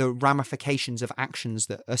the ramifications of actions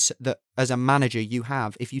that as a manager you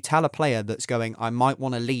have. If you tell a player that's going, I might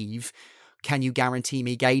want to leave, can you guarantee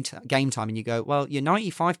me game time? And you go, well, you're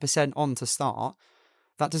 95% on to start.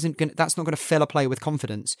 That's not going to fill a player with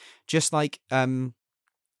confidence. Just like having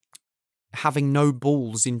no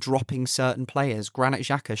balls in dropping certain players. Granit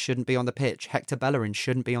Xhaka shouldn't be on the pitch. Hector Bellerin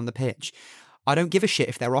shouldn't be on the pitch. I don't give a shit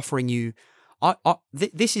if they're offering you.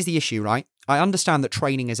 This is the issue, right? I understand that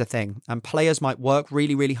training is a thing and players might work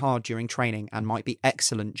really, really hard during training and might be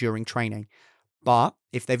excellent during training. But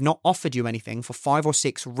if they've not offered you anything for 5 or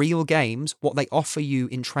 6 real games, what they offer you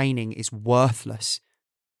in training is worthless.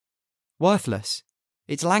 Worthless.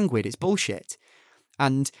 It's languid. It's bullshit.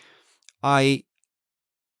 And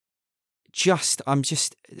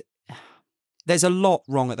there's a lot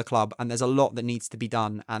wrong at the club and there's a lot that needs to be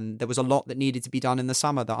done. And there was a lot that needed to be done in the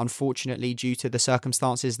summer that unfortunately, due to the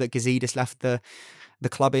circumstances that Gazidis left the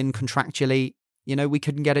club in contractually, we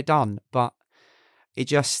couldn't get it done. But it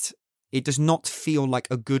does not feel like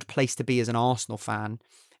a good place to be as an Arsenal fan,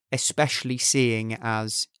 especially seeing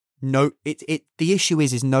as the issue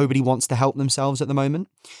is nobody wants to help themselves at the moment.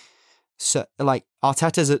 So, like,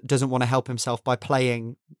 Arteta doesn't want to help himself by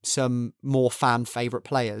playing some more fan favourite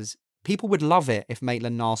players. People would love it if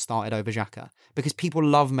Maitland-Niles started over Xhaka because people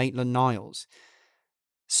love Maitland-Niles.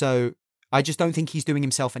 So I just don't think he's doing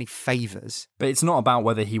himself any favours. But it's not about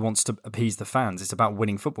whether he wants to appease the fans. It's about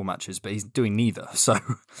winning football matches, but he's doing neither. So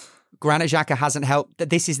Granit Xhaka hasn't helped.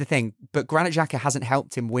 This is the thing. But Granit Xhaka hasn't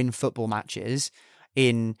helped him win football matches.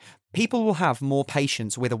 People will have more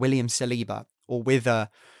patience with a William Saliba or with a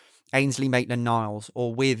Ainsley Maitland-Niles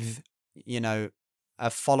or with, a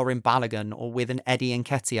Folarin Balogun or with an Eddie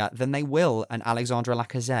Nketiah than they will an Alexandre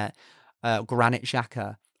Lacazette, Granit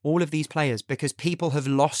Xhaka, all of these players, because people have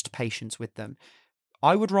lost patience with them.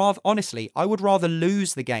 I would rather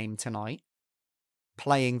lose the game tonight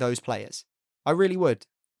playing those players. I really would.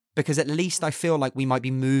 Because at least I feel like we might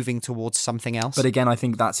be moving towards something else. But again, I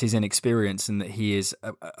think that's his inexperience and that he is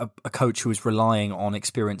a coach who is relying on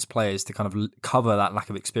experienced players to kind of cover that lack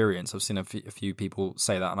of experience. I've seen a few people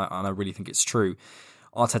say that, and I really think it's true.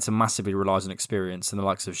 Arteta massively relies on experience and the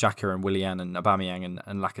likes of Xhaka and Willian and Aubameyang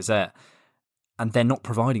and Lacazette, and they're not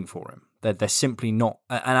providing for him. They're simply not.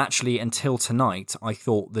 And actually, until tonight, I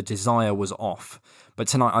thought the desire was off. But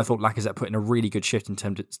tonight, I thought Lacazette put in a really good shift in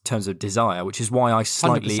terms of desire, which is why I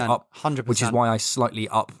slightly 100%. Which is why I slightly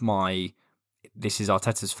up my "this is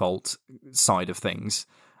Arteta's fault" side of things.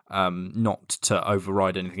 Not to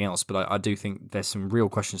override anything else, but I do think there's some real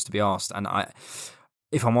questions to be asked. And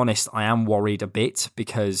if I'm honest, I am worried a bit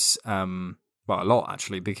because, a lot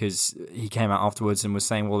actually, because he came out afterwards and was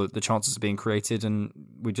saying, well, the chances are being created and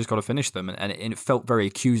we just got to finish them. And it felt very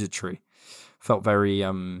accusatory, felt very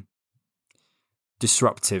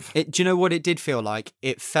disruptive. Do you know what it did feel like?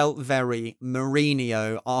 It felt very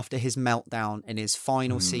Mourinho after his meltdown in his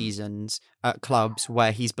final seasons at clubs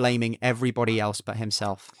where he's blaming everybody else but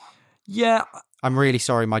himself. Yeah. I'm really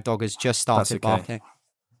sorry, my dog has just started barking.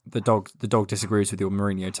 The dog disagrees with your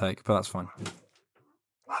Mourinho take, but that's fine.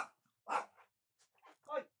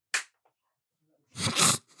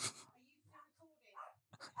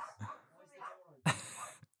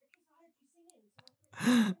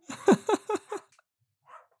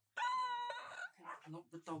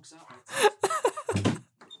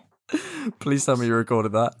 Please tell me you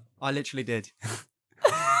recorded that. I literally did.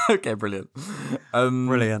 Okay, brilliant.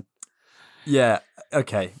 Brilliant. Yeah,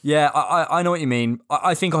 okay. Yeah, I know what you mean.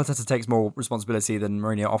 I think Arteta takes more responsibility than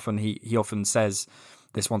Mourinho. Often he often says,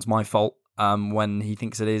 this one's my fault, when he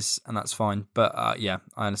thinks it is, and that's fine. But yeah,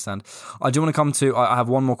 I understand. I do want to come to, I have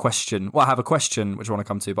one more question. Well, I have a question which I want to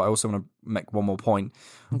come to, but I also want to make one more point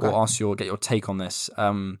or get your take on this.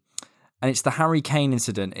 And it's the Harry Kane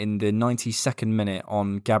incident in the 92nd minute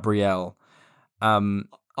on Gabriel.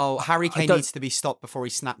 Harry Kane needs to be stopped before he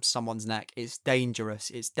snaps someone's neck. It's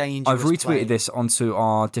dangerous. It's dangerous. I've retweeted this onto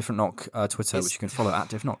our Different Knock Twitter, which you can follow at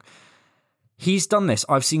Different Knock. He's done this.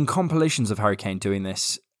 I've seen compilations of Harry Kane doing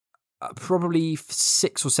this probably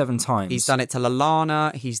 6 or 7 times. He's done it to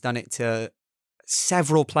Lallana. He's done it to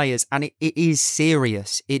several players, and it is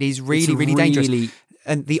serious. It is really, really dangerous.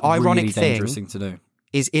 And the ironic really dangerous thing to do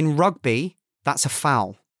is in rugby, that's a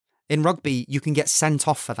foul. In rugby, you can get sent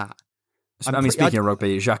off for that. Speaking of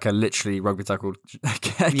rugby, Xhaka literally rugby tackled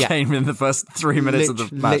Kane in the first 3 minutes of the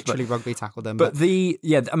match. Literally rugby tackled them. But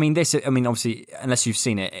obviously, unless you've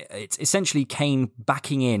seen it, it's essentially Kane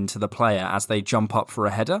backing into the player as they jump up for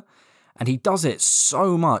a header. And he does it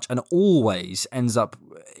so much and always ends up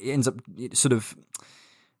sort of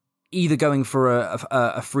either going for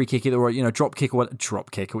a free kick or drop kick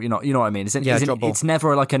or you know what I mean. It's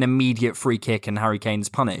never like an immediate free kick and Harry Kane's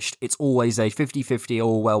punished. It's always a 50-50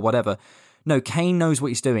 or well whatever. No, Kane knows what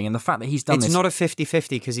he's doing, and the fact that he's done this, it's not a 50-50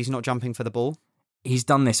 because he's not jumping for the ball. He's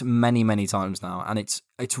done this many, many times now, and it's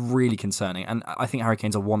really concerning. And I think Harry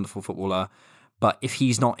Kane's a wonderful footballer, but if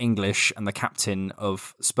he's not English and the captain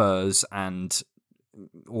of Spurs and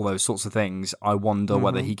all those sorts of things, I wonder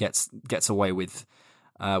whether he gets away with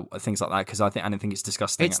things like that, because I think it's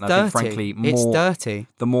disgusting. It's and dirty. I think, frankly, it's dirty.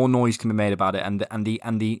 The more noise can be made about it, and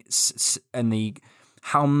the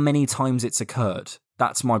how many times it's occurred.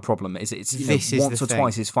 That's my problem. It's once or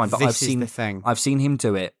twice is fine, but I've seen him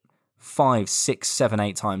do it 5, 6, 7,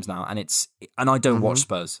 8 times now, and I don't watch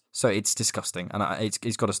Spurs, so it's disgusting, and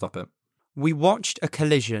it's got to stop it. We watched a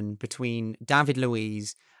collision between David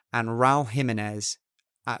Luiz and Raul Jimenez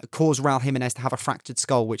cause Raul Jimenez to have a fractured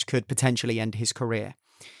skull, which could potentially end his career.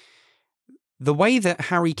 The way that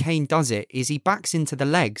Harry Kane does it is he backs into the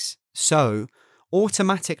legs, so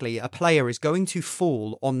automatically a player is going to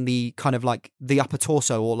fall on the kind of like the upper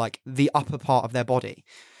torso or like the upper part of their body.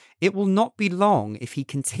 It will not be long if he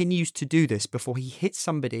continues to do this before he hits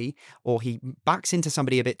somebody or he backs into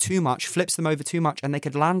somebody a bit too much, flips them over too much, and they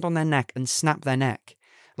could land on their neck and snap their neck.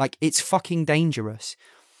 Like, it's fucking dangerous.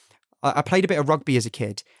 I played a bit of rugby as a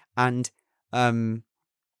kid, and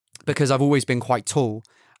because I've always been quite tall,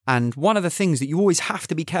 and one of the things that you always have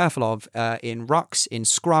to be careful of in rucks, in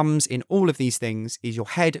scrums, in all of these things is your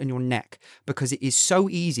head and your neck, because it is so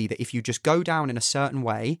easy that if you just go down in a certain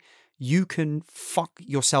way, you can fuck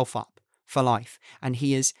yourself up for life. And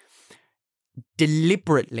he is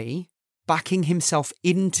deliberately backing himself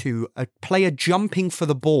into a player jumping for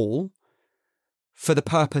the ball for the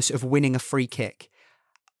purpose of winning a free kick.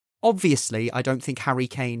 Obviously, I don't think Harry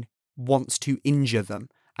Kane wants to injure them.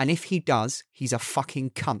 And if he does, he's a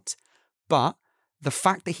fucking cunt. But the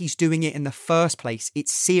fact that he's doing it in the first place,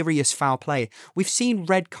 it's serious foul play. We've seen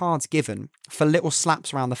red cards given for little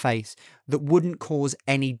slaps around the face that wouldn't cause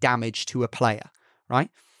any damage to a player, right?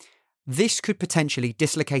 This could potentially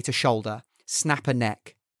dislocate a shoulder, snap a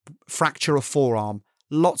neck, fracture a forearm,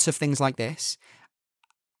 lots of things like this.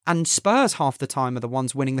 And Spurs half the time are the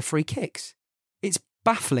ones winning the free kicks. It's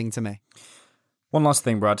baffling to me. One last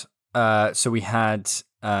thing, Brad. So we had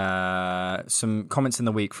some comments in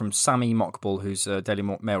the week from Sammy Mockball, who's a Daily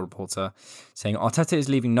Mail reporter, saying Arteta is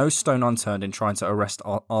leaving no stone unturned in trying to arrest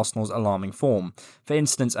Arsenal's alarming form. For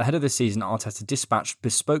instance, ahead of the season, Arteta dispatched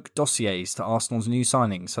bespoke dossiers to Arsenal's new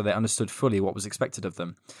signings so they understood fully what was expected of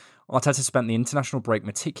them. Arteta spent the international break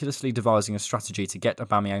meticulously devising a strategy to get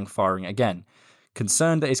Aubameyang firing again.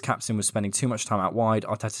 Concerned that his captain was spending too much time out wide,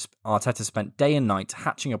 Arteta spent day and night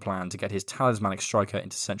hatching a plan to get his talismanic striker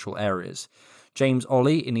into central areas. James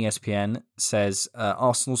Ollie in ESPN says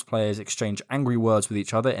Arsenal's players exchanged angry words with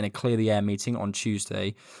each other in a clear-the-air meeting on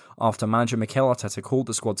Tuesday after manager Mikel Arteta called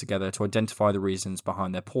the squad together to identify the reasons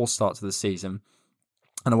behind their poor start to the season.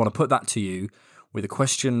 And I want to put that to you with a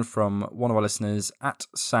question from one of our listeners at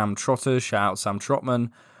Sam Trotter. Shout out Sam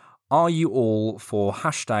Trotman. Are you all for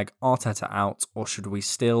 #Arteta out, or should we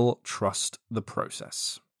still trust the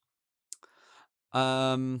process?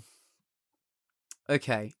 Okay.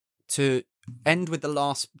 To end with the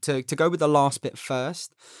last, to go with the last bit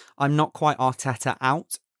first, I'm not quite Arteta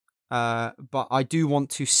out, but I do want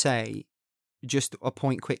to say just a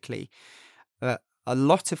point quickly. A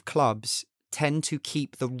lot of clubs tend to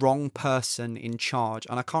keep the wrong person in charge,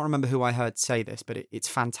 and I can't remember who I heard say this, but it's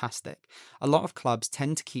fantastic. A lot of clubs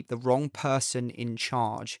tend to keep the wrong person in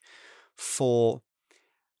charge for,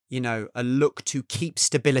 a look to keep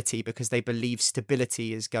stability because they believe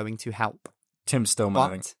stability is going to help. Tim Stillman, I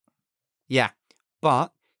think. Yeah,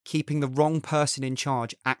 but keeping the wrong person in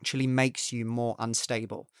charge actually makes you more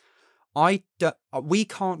unstable. We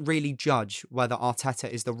can't really judge whether Arteta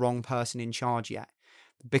is the wrong person in charge yet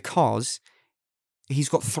because he's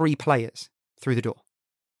got 3 players through the door.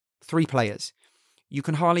 3 players. You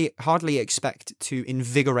can hardly expect to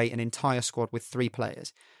invigorate an entire squad with 3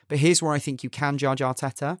 players. But here's where I think you can judge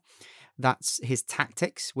Arteta. That's his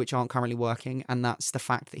tactics, which aren't currently working, and that's the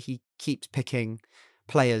fact that he keeps picking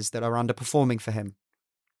players that are underperforming for him.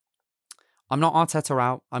 I'm not Arteta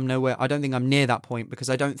out. I'm nowhere. I don't think I'm near that point because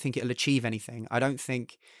I don't think it'll achieve anything. I don't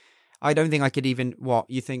think I could even. What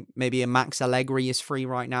you think? Maybe a Max Allegri is free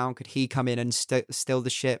right now. Could he come in and steal the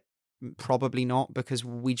ship? Probably not, because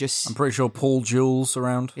we just. I'm pretty sure Paul Jewell's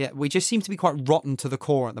around. Yeah, we just seem to be quite rotten to the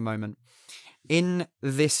core at the moment. In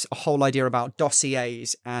this whole idea about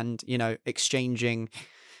dossiers and exchanging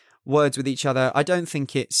words with each other, I don't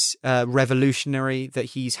think it's revolutionary that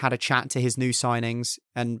he's had a chat to his new signings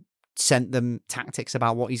and sent them tactics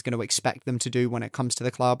about what he's going to expect them to do when it comes to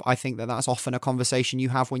the club. I think that that's often a conversation you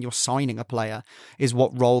have when you're signing a player, is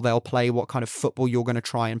what role they'll play, what kind of football you're going to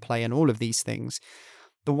try and play, and all of these things.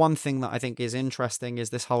 The one thing that I think is interesting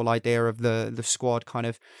is this whole idea of the squad kind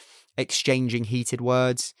of exchanging heated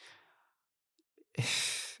words.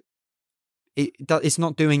 It's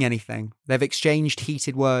not doing anything. They've exchanged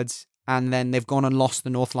heated words and then they've gone and lost the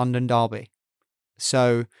North London derby.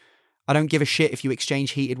 So I don't give a shit if you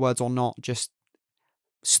exchange heated words or not. Just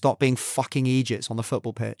stop being fucking idiots on the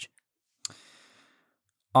football pitch.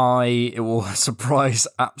 It will surprise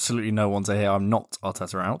absolutely no one to hear I'm not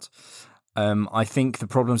Arteta out. I think the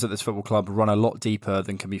problems at this football club run a lot deeper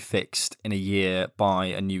than can be fixed in a year by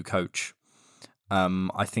a new coach.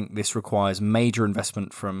 I think this requires major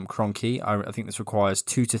investment from Kroenke. I think this requires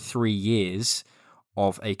 2 to 3 years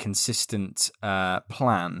of a consistent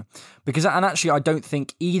plan. And actually, I don't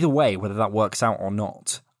think either way, whether that works out or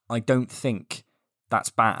not, I don't think that's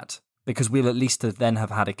bad. Because we'll at least then have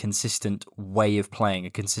had a consistent way of playing, a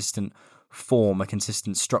consistent form, a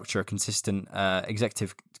consistent structure, a consistent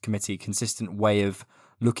executive committee, consistent way of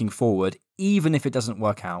looking forward, even if it doesn't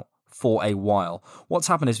work out for a while. What's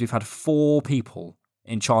happened is we've had 4 people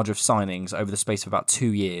in charge of signings over the space of about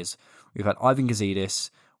 2 years. We've had Ivan Gazidis,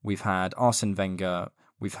 we've had Arsene Wenger,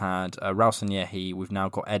 we've had Raul Sanllehi, we've now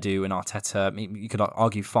got Edu and Arteta. You could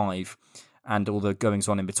argue 5, and all the goings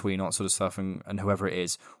on in between, all that sort of stuff, and whoever it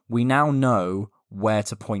is. We now know where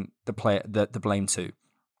to point the blame to.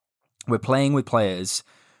 We're playing with players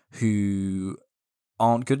who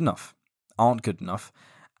aren't good enough,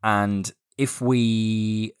 and if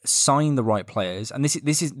we sign the right players, and this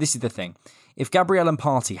is the thing, if Gabriel and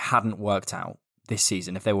Partey hadn't worked out this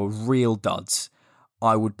season, if they were real duds,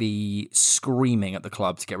 I would be screaming at the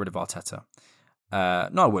club to get rid of Arteta.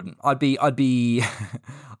 No, I wouldn't. I'd be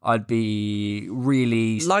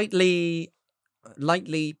really lightly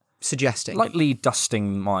suggesting, lightly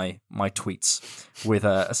dusting my tweets with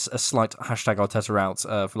a slight #Arteta out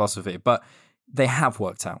philosophy, but they have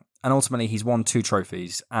worked out. And ultimately, he's won 2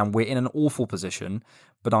 trophies, and we're in an awful position.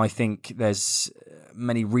 But I think there's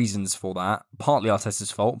many reasons for that. Partly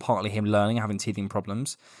Arteta's fault, partly him learning, having teething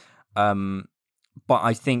problems. But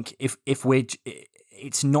I think if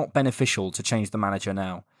it's not beneficial to change the manager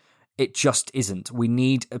now. It just isn't. We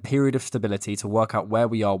need a period of stability to work out where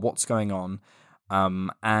we are, what's going on,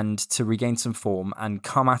 and to regain some form and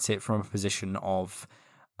come at it from a position of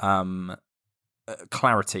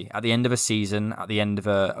clarity at the end of a season, at the end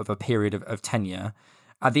of a period of tenure.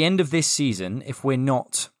 At the end of this season, if we're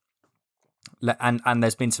not, and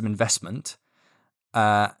there's been some investment,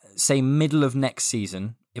 say middle of next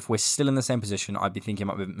season if we're still in the same position, I'd be thinking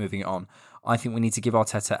about moving it on. I think we need to give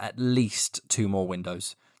Arteta at least 2 more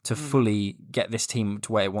windows to fully get this team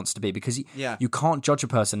to where it wants to be, because you can't judge a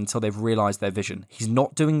person until they've realised their vision. He's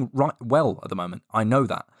not doing well at the moment. I know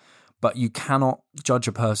that. But you cannot judge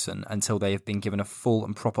a person until they have been given a full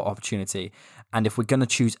and proper opportunity. And if we're going to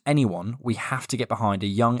choose anyone, we have to get behind a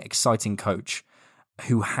young, exciting coach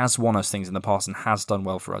who has won us things in the past and has done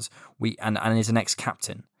well for us. And is an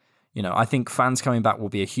ex-captain. I think fans coming back will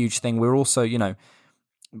be a huge thing. We're also,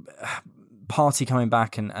 Partey coming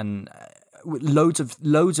back and loads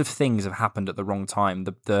of things have happened at the wrong time.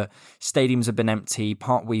 The stadiums have been empty.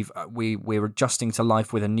 We're adjusting to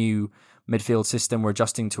life with a new midfield system. We're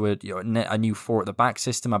adjusting to a new 4 at the back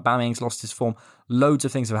system. Aubameyang's lost his form. Loads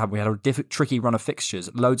of things have happened. We had a tricky run of fixtures.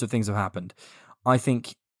 Loads of things have happened. I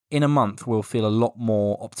think in a month we'll feel a lot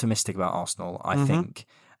more optimistic about Arsenal. I think,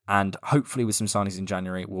 and hopefully with some signings in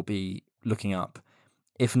January we'll be looking up.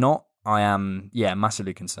 If not, I am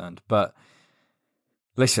massively concerned. But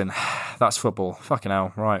listen, that's football. Fucking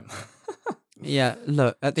hell, right? Yeah,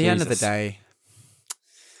 look, at the end of the day,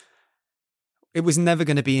 it was never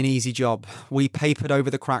going to be an easy job. We papered over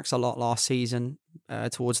the cracks a lot last season,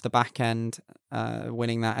 towards the back end,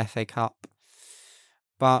 winning that FA Cup.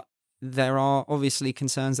 But there are obviously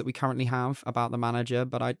concerns that we currently have about the manager.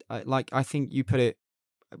 But I think you put it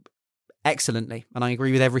excellently, and I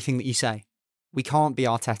agree with everything that you say. We can't be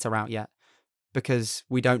Arteta out yet, because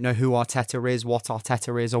we don't know who Arteta is, what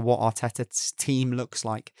Arteta is, or what Arteta's team looks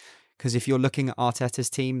like. Because if you're looking at Arteta's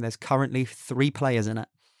team, there's currently 3 players in it.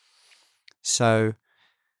 So,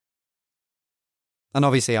 and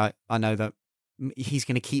obviously I know that he's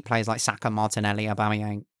going to keep players like Saka, Martinelli,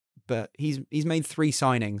 Aubameyang, but he's made 3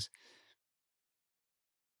 signings.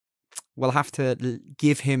 We'll have to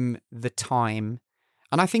give him the time,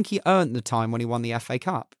 and I think he earned the time when he won the FA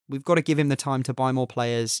Cup. We've got to give him the time to buy more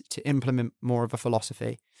players, to implement more of a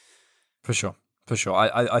philosophy. For sure.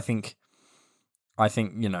 I think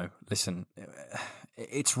listen,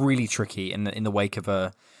 it's really tricky in the wake of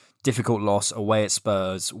a difficult loss away at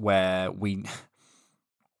Spurs, where we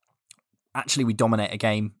dominate a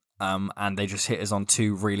game, and they just hit us on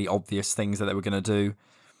 2 really obvious things that they were going to do.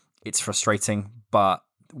 It's frustrating, but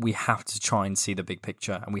we have to try and see the big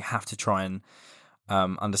picture, and we have to try and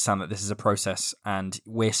understand that this is a process, and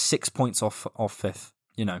we're 6 points off 5th.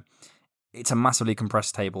 It's a massively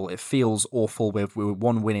compressed table. It feels awful. We're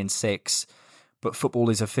 1 win in 6. But football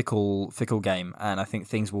is a fickle game, and I think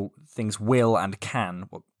things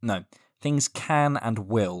can and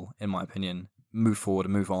will, in my opinion, move forward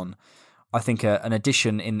and move on. I think an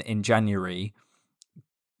addition in January,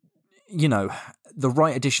 the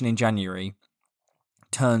right addition in January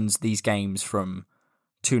turns these games from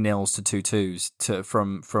 2-0s to 2-2s to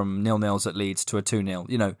from 0-0s at Leeds to a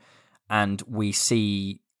 2-0, and we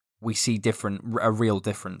see a real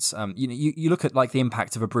difference. You look at like the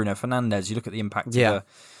impact of a Bruno Fernandes. You look at the impact of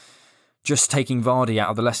just taking Vardy out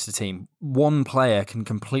of the Leicester team. One player can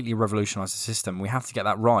completely revolutionise the system. We have to get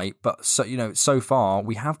that right. But so far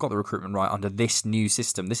we have got the recruitment right under this new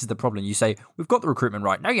system. This is the problem. You say we've got the recruitment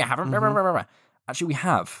right. No, you haven't. Mm-hmm. Actually, we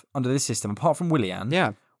have under this system. Apart from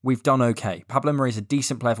Willian, we've done okay. Pablo Mari is a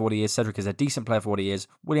decent player for what he is. Cedric is a decent player for what he is.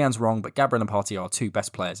 Willian's wrong, but Gabriel and Partey are 2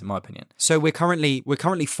 best players, in my opinion. So we're currently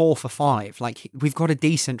 4 for 5. Like, we've got a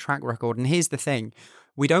decent track record. And here's the thing.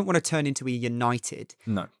 We don't want to turn into a United.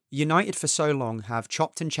 No. United for so long have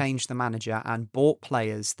chopped and changed the manager and bought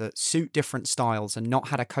players that suit different styles and not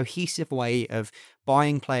had a cohesive way of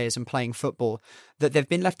buying players and playing football, that they've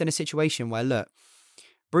been left in a situation where, look,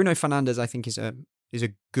 Bruno Fernandes, I think, is a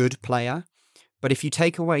good player. But if you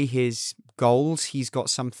take away his goals, he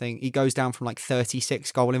goes down from like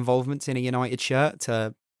 36 goal involvements in a United shirt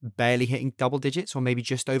to barely hitting double digits, or maybe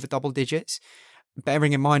just over double digits.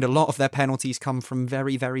 Bearing in mind, a lot of their penalties come from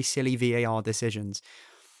very, very silly VAR decisions.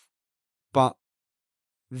 But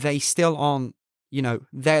they still aren't,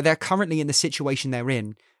 they're currently in the situation they're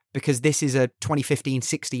in because this is a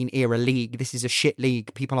 2015-16 era league. This is a shit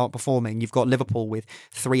league. People aren't performing. You've got Liverpool with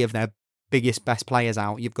 3 of their best players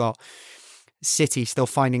out. You've got City still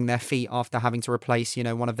finding their feet after having to replace,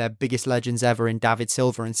 one of their biggest legends ever in David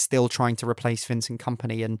Silva, and still trying to replace Vincent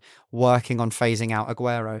Kompany and working on phasing out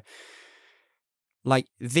Aguero. Like,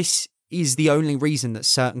 this is the only reason that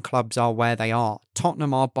certain clubs are where they are.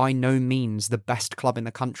 Tottenham are by no means the best club in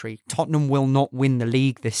the country. Tottenham will not win the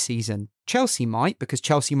league this season. Chelsea might, because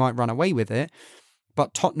Chelsea might run away with it,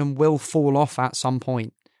 but Tottenham will fall off at some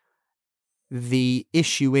point. The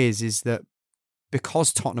issue is that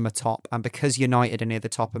because Tottenham are top, and because United are near the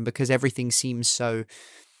top, and because everything seems so...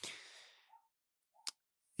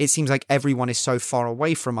 it seems like everyone is so far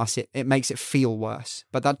away from us, it makes it feel worse.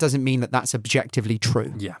 But that doesn't mean that that's objectively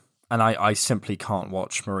true. Yeah. And I simply can't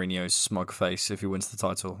watch Mourinho's smug face if he wins the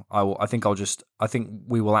title. I think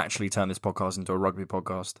we will actually turn this podcast into a rugby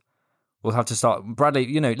podcast. We'll have to start. Bradley,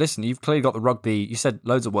 listen, you've clearly got the rugby. You said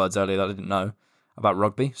loads of words earlier that I didn't know about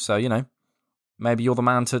rugby. So, maybe you're the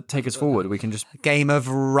man to take us forward. We can just... Game of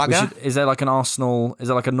rugger? Is there like an Arsenal, is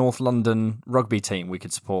there like a North London rugby team we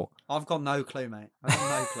could support? I've got no clue, mate. I've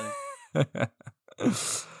got no clue.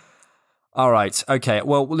 All right. Okay.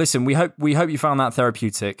 Well, listen, we hope you found that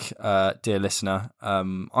therapeutic, dear listener.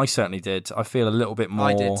 I certainly did. I feel a little bit more...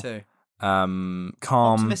 I did too. Calm.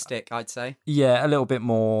 Optimistic, I'd say. Yeah, a little bit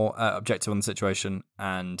more objective on the situation.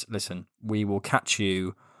 And listen, we will catch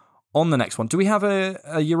you on the next one. Do we have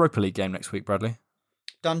a Europa League game next week, Bradley?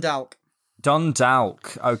 Dundalk.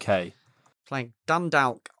 Okay. Playing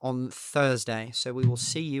Dundalk on Thursday, so we will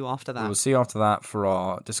see you after that. We will see you after that for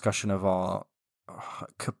our discussion of our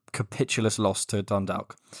capitulous loss to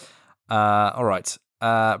Dundalk. All right.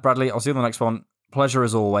 Bradley, I'll see you on the next one. Pleasure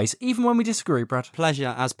as always, even when we disagree, Brad.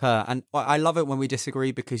 Pleasure as per. And I love it when we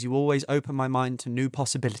disagree because you always open my mind to new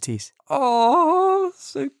possibilities. Oh,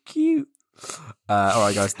 so cute. All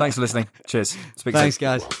right, guys. Thanks for listening. Cheers. Thanks,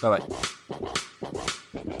 guys. Bye-bye.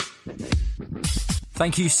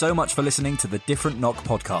 Thank you so much for listening to the Different Knock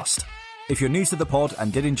podcast. If you're new to the pod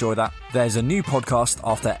and did enjoy that, there's a new podcast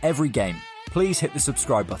after every game. Please hit the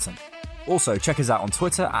subscribe button. Also, check us out on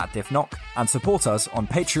Twitter @DiffKnock and support us on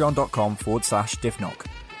patreon.com/DiffKnock.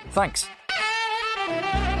 Thanks.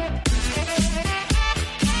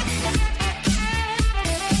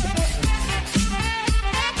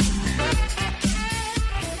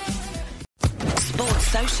 Sports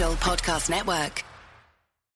Social Podcast Network.